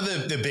one of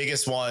the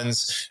biggest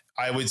ones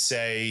I would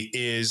say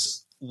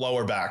is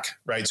lower back,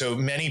 right? So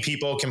many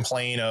people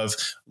complain of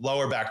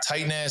lower back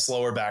tightness,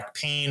 lower back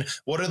pain.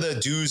 What are the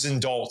do's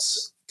and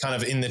don'ts kind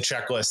of in the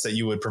checklist that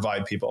you would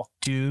provide people?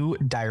 Do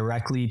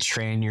directly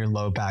train your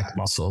low back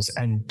muscles,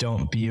 and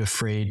don't be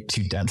afraid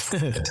to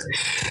deadlift.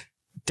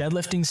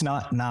 Deadlifting's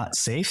not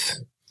safe.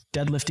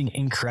 Deadlifting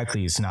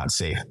incorrectly is not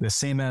safe. The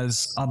same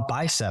as a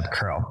bicep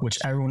curl, which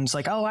everyone's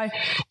like, oh, I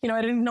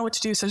didn't know what to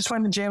do. So I just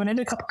went to the gym and I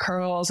did a couple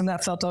curls and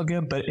that felt all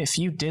good. But if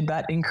you did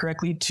that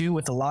incorrectly too,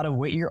 with a lot of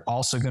weight, you're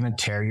also going to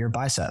tear your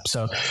bicep.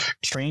 So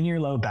train your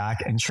low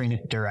back and train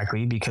it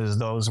directly, because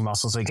those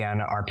muscles,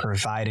 again, are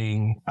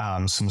providing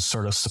some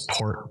sort of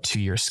support to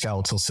your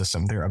skeletal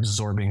system. They're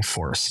absorbing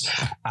force.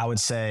 I would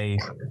say,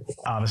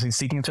 obviously,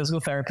 seeking a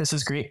physical therapist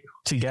is great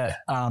to get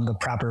the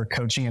proper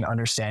coaching and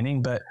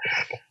understanding, but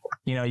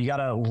you got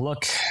to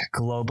look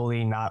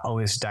globally, not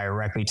always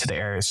directly to the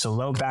area. So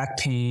low back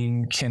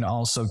pain can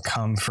also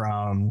come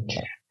from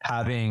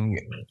having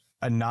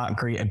a not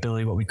great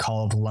ability, what we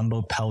call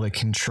lumbopelvic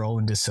control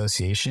and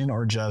dissociation,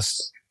 or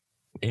just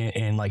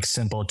in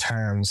simple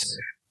terms,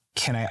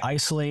 can I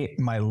isolate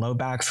my low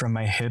back from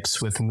my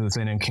hips with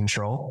movement and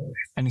control?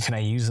 And can I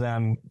use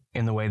them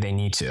in the way they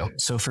need to?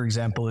 So for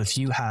example, if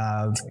you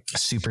have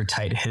super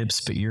tight hips,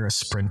 but you're a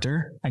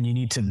sprinter and you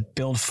need to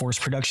build force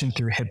production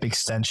through hip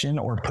extension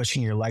or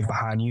pushing your leg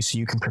behind you so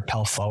you can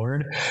propel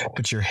forward,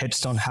 but your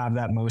hips don't have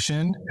that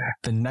motion,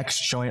 the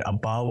next joint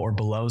above or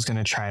below is going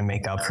to try and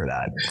make up for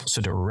that.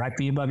 So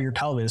directly above your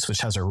pelvis, which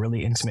has a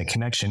really intimate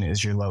connection,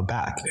 is your low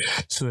back.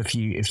 So if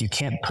you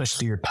can't push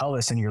through your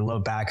pelvis, then your low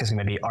back is going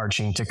to be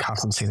arching to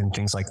compensate and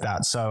things like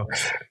that. So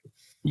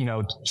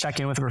check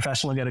in with a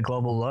professional, get a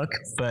global look.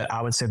 But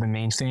I would say the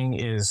main thing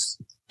is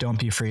don't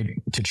be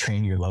afraid to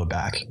train your low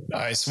back.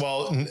 Nice.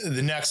 Well,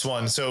 the next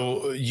one.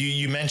 So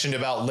you mentioned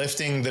about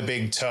lifting the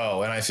big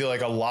toe. And I feel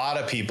like a lot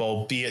of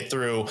people, be it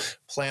through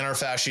plantar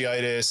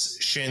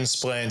fasciitis, shin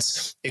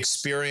splints,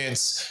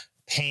 experience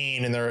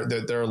pain in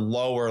their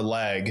lower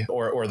leg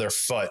or their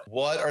foot.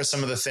 What are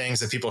some of the things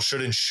that people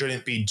should and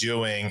shouldn't be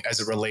doing as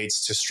it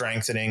relates to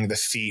strengthening the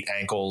feet,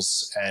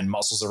 ankles, and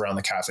muscles around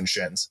the calf and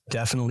shins?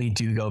 Definitely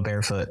do go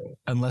barefoot,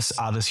 unless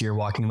obviously you're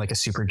walking a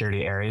super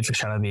dirty area. If you're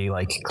trying to be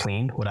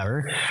clean,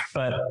 whatever.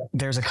 But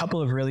there's a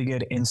couple of really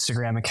good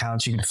Instagram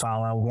accounts you can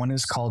follow. One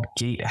is called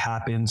Gait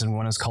Happens and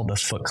one is called The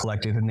Foot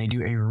Collective. And they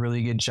do a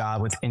really good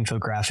job with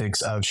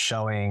infographics of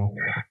showing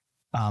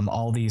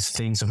all these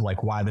things of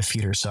why the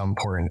feet are so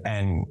important.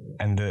 And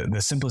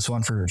the simplest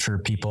one for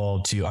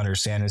people to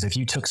understand is if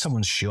you took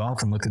someone's shoe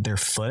off and looked at their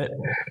foot,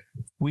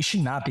 we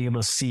should not be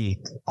able to see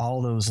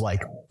all those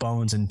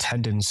bones and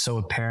tendons so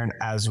apparent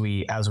as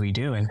we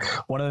do. And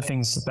one of the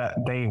things that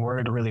they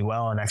worded really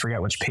well, and I forget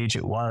which page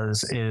it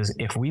was, is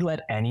if we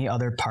let any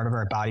other part of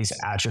our bodies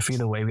atrophy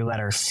the way we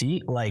let our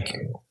feet,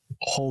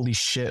 holy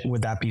shit,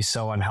 would that be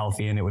so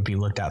unhealthy and it would be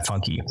looked at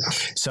funky.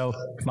 So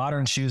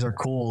modern shoes are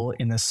cool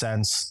in the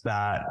sense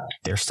that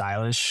they're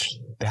stylish.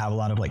 They have a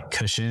lot of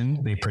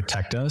cushion. They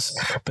protect us.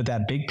 But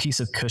that big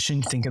piece of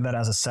cushion, think of that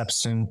as a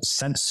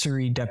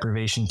sensory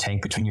deprivation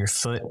tank between your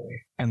foot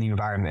and the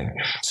environment.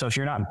 So if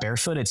you're not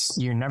barefoot,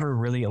 you're never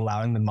really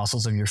allowing the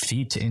muscles of your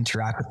feet to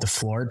interact with the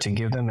floor to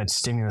give them a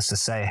stimulus to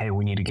say, hey,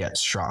 we need to get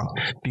strong,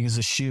 because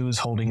the shoe is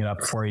holding it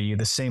up for you.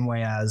 The same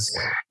way as,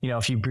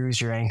 if you bruise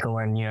your ankle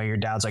and, your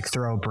dad's like,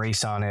 throw a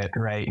brace on it,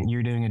 right?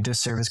 You're doing a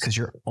disservice because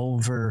you're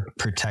over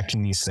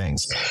protecting these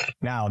things.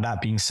 Now,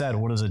 that being said,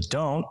 what does it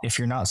don't? If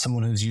you're not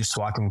someone who's used to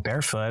walking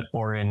barefoot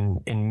or in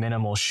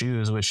minimal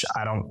shoes, which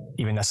I don't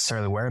even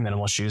necessarily wear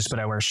minimal shoes, but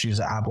I wear shoes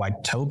that have like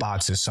toe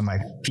boxes so my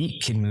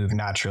feet can move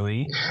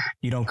naturally.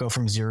 You don't go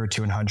from 0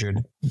 to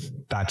 100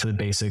 back to the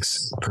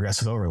basics,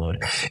 progressive overload.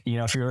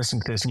 If you're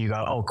listening to this and you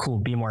go, oh, cool,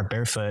 be more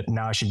barefoot,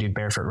 now I should do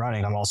barefoot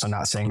running. I'm also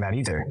not saying that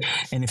either.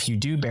 And if you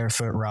do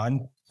barefoot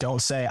run,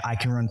 don't say I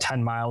can run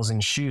 10 miles in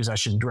shoes. I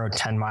should run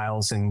 10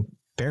 miles in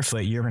barefoot.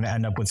 You're going to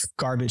end up with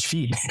garbage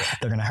feet.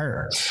 They're going to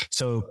hurt.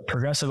 So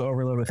progressive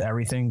overload with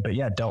everything, but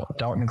yeah,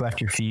 don't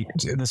neglect your feet.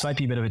 This might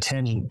be a bit of a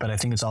tangent, but I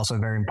think it's also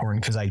very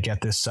important because I get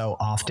this so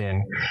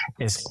often,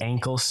 is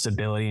ankle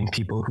stability in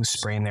people who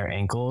sprain their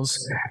ankles.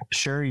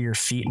 Sure, your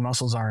feet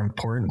muscles are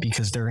important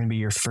because they're going to be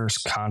your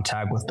first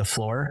contact with the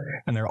floor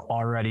and they're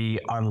already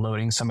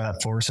unloading some of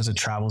that force as it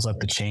travels up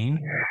the chain.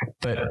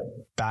 But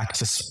back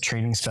to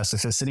training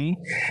specificity,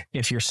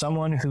 if you're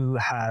someone who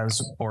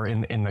has, or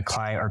in the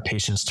client or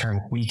patient's term,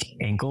 weak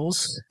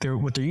ankles,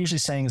 what they're usually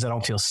saying is I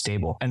don't feel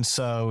stable. And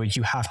so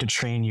you have to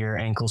train your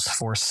ankles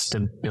for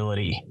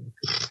stability,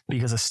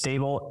 because a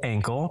stable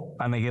ankle,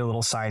 I may get a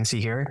little sciencey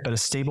here, but a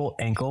stable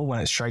ankle, when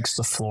it strikes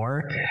the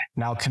floor,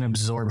 now can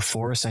absorb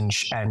force and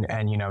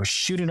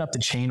shoot it up the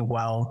chain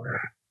well.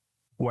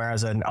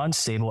 Whereas an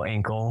unstable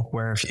ankle,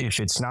 where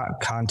if it's not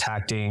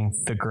contacting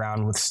the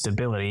ground with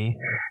stability,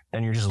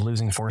 then you're just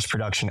losing force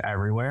production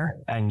everywhere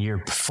and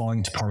you're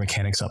falling to poor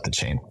mechanics up the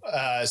chain.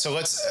 So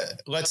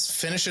let's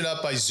finish it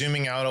up by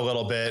zooming out a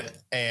little bit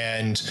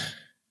and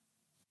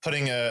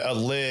putting a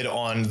lid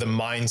on the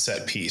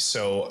mindset piece.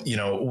 So,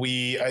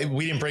 we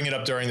didn't bring it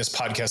up during this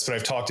podcast, but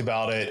I've talked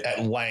about it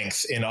at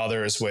length in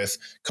others with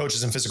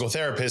coaches and physical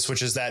therapists,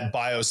 which is that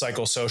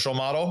biopsychosocial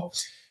model.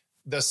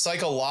 The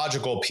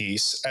psychological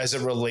piece as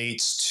it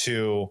relates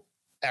to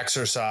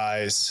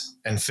exercise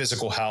and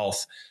physical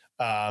health,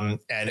 and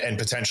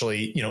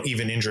potentially,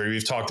 even injury.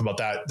 We've talked about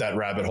that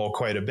rabbit hole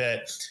quite a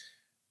bit.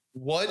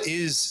 What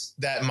is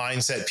that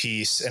mindset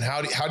piece, and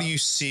how do you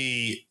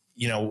see,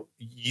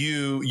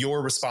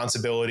 your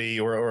responsibility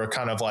or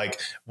kind of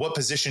like what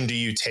position do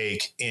you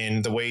take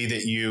in the way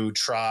that you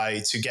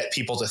try to get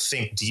people to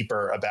think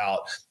deeper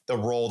about the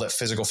role that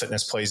physical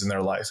fitness plays in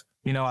their life?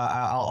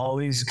 I'll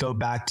always go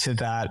back to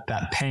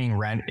that paying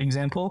rent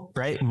example,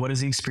 right? What is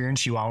the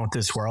experience you want with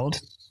this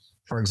world?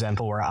 For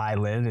example, where I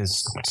live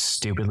is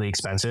stupidly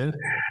expensive.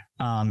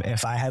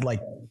 If I had like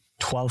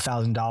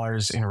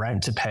 $12,000 in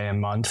rent to pay a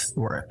month,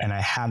 and I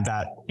had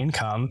that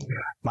income,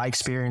 my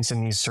experience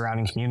in these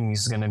surrounding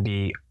communities is going to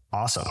be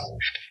awesome.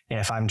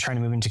 If I'm trying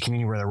to move into a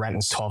community where the rent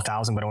is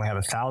 $12,000, but I only have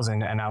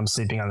 $1,000 and I'm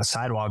sleeping on the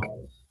sidewalk,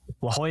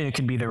 La Jolla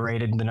could be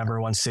rated the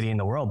number one city in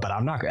the world, but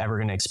I'm not ever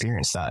going to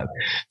experience that.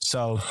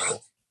 So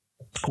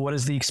what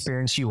is the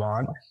experience you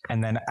want?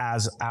 And then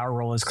as our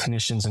role as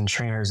clinicians and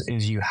trainers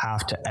is you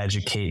have to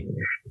educate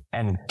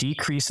and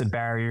decrease the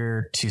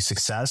barrier to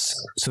success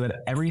so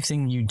that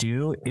everything you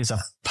do is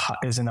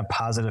in a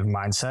positive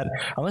mindset,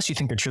 unless you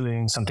think they're truly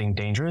doing something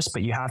dangerous,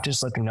 but you have to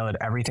just let them know that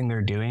everything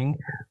they're doing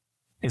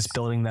is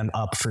building them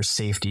up for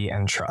safety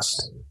and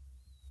trust.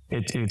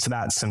 It's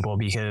that simple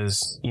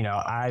because,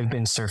 I've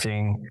been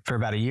surfing for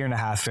about 1.5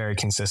 years very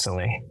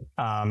consistently.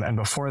 And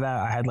before that,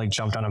 I had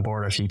jumped on a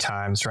board a few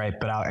times, right?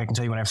 But I can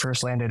tell you when I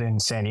first landed in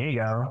San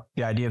Diego,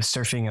 the idea of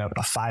surfing a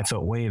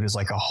 5-foot wave is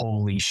like a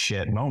holy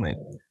shit moment.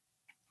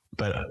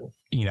 But,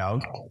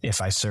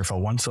 if I surf a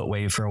 1-foot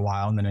wave for a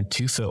while and then a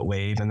 2-foot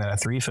wave and then a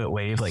 3-foot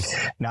wave,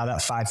 now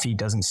that 5 feet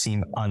doesn't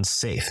seem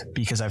unsafe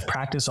because I've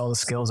practiced all the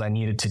skills I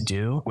needed to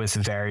do with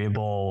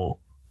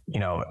variable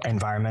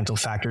environmental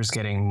factors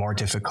getting more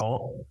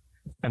difficult.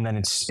 And then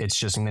it's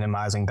just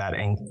minimizing that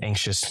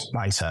anxious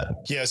mindset.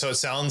 Yeah. So it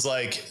sounds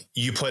like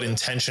you put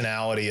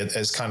intentionality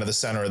as kind of the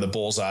center of the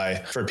bullseye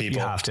for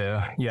people. You have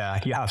to. Yeah,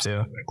 you have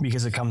to,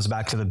 because it comes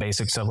back to the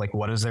basics of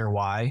what is their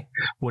why?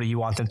 What do you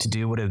want them to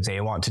do? What do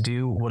they want to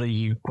do? What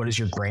does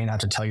your brain have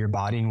to tell your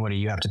body? And what do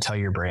you have to tell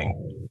your brain?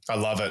 I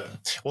love it.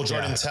 Well,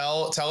 Jordan,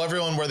 tell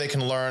everyone where they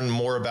can learn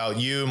more about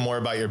you, more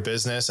about your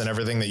business and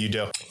everything that you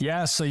do.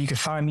 Yeah. So you can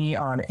find me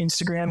on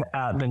Instagram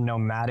at the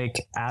Nomadic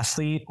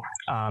Athlete.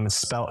 It's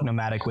spelled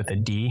nomadic with a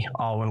D,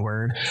 all one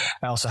word.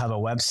 I also have a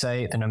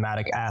website,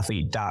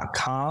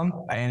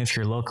 thenomadicathlete.com. And if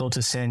you're local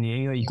to San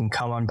Diego, you can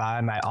come on by.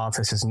 My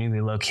office is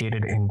newly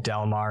located in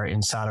Del Mar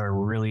inside of a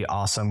really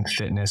awesome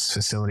fitness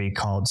facility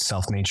called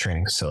Self-Made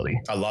Training Facility.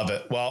 I love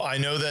it. Well, I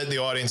know that the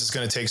audience is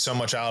going to take so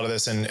much out of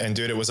this, and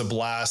dude, it was a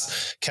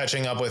blast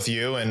catching up with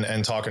you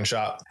and talking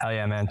shop. Hell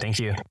yeah, man. Thank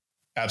you.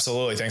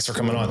 Absolutely. Thanks for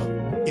coming on.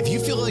 If you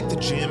feel like the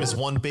gym is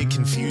one big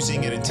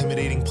confusing and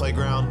intimidating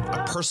playground,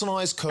 a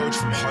personalized coach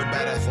from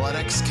Hardbat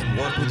Athletics can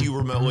work with you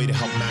remotely to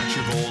help match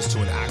your goals to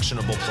an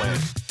actionable plan.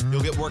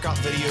 You'll get workout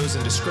videos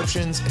and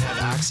descriptions and have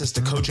access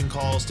to coaching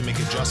calls to make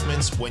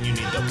adjustments when you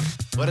need them.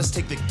 Let us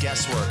take the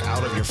guesswork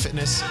out of your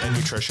fitness and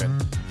nutrition.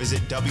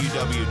 Visit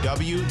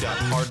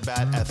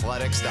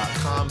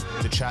www.hardbatathletics.com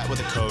to chat with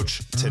a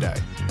coach today.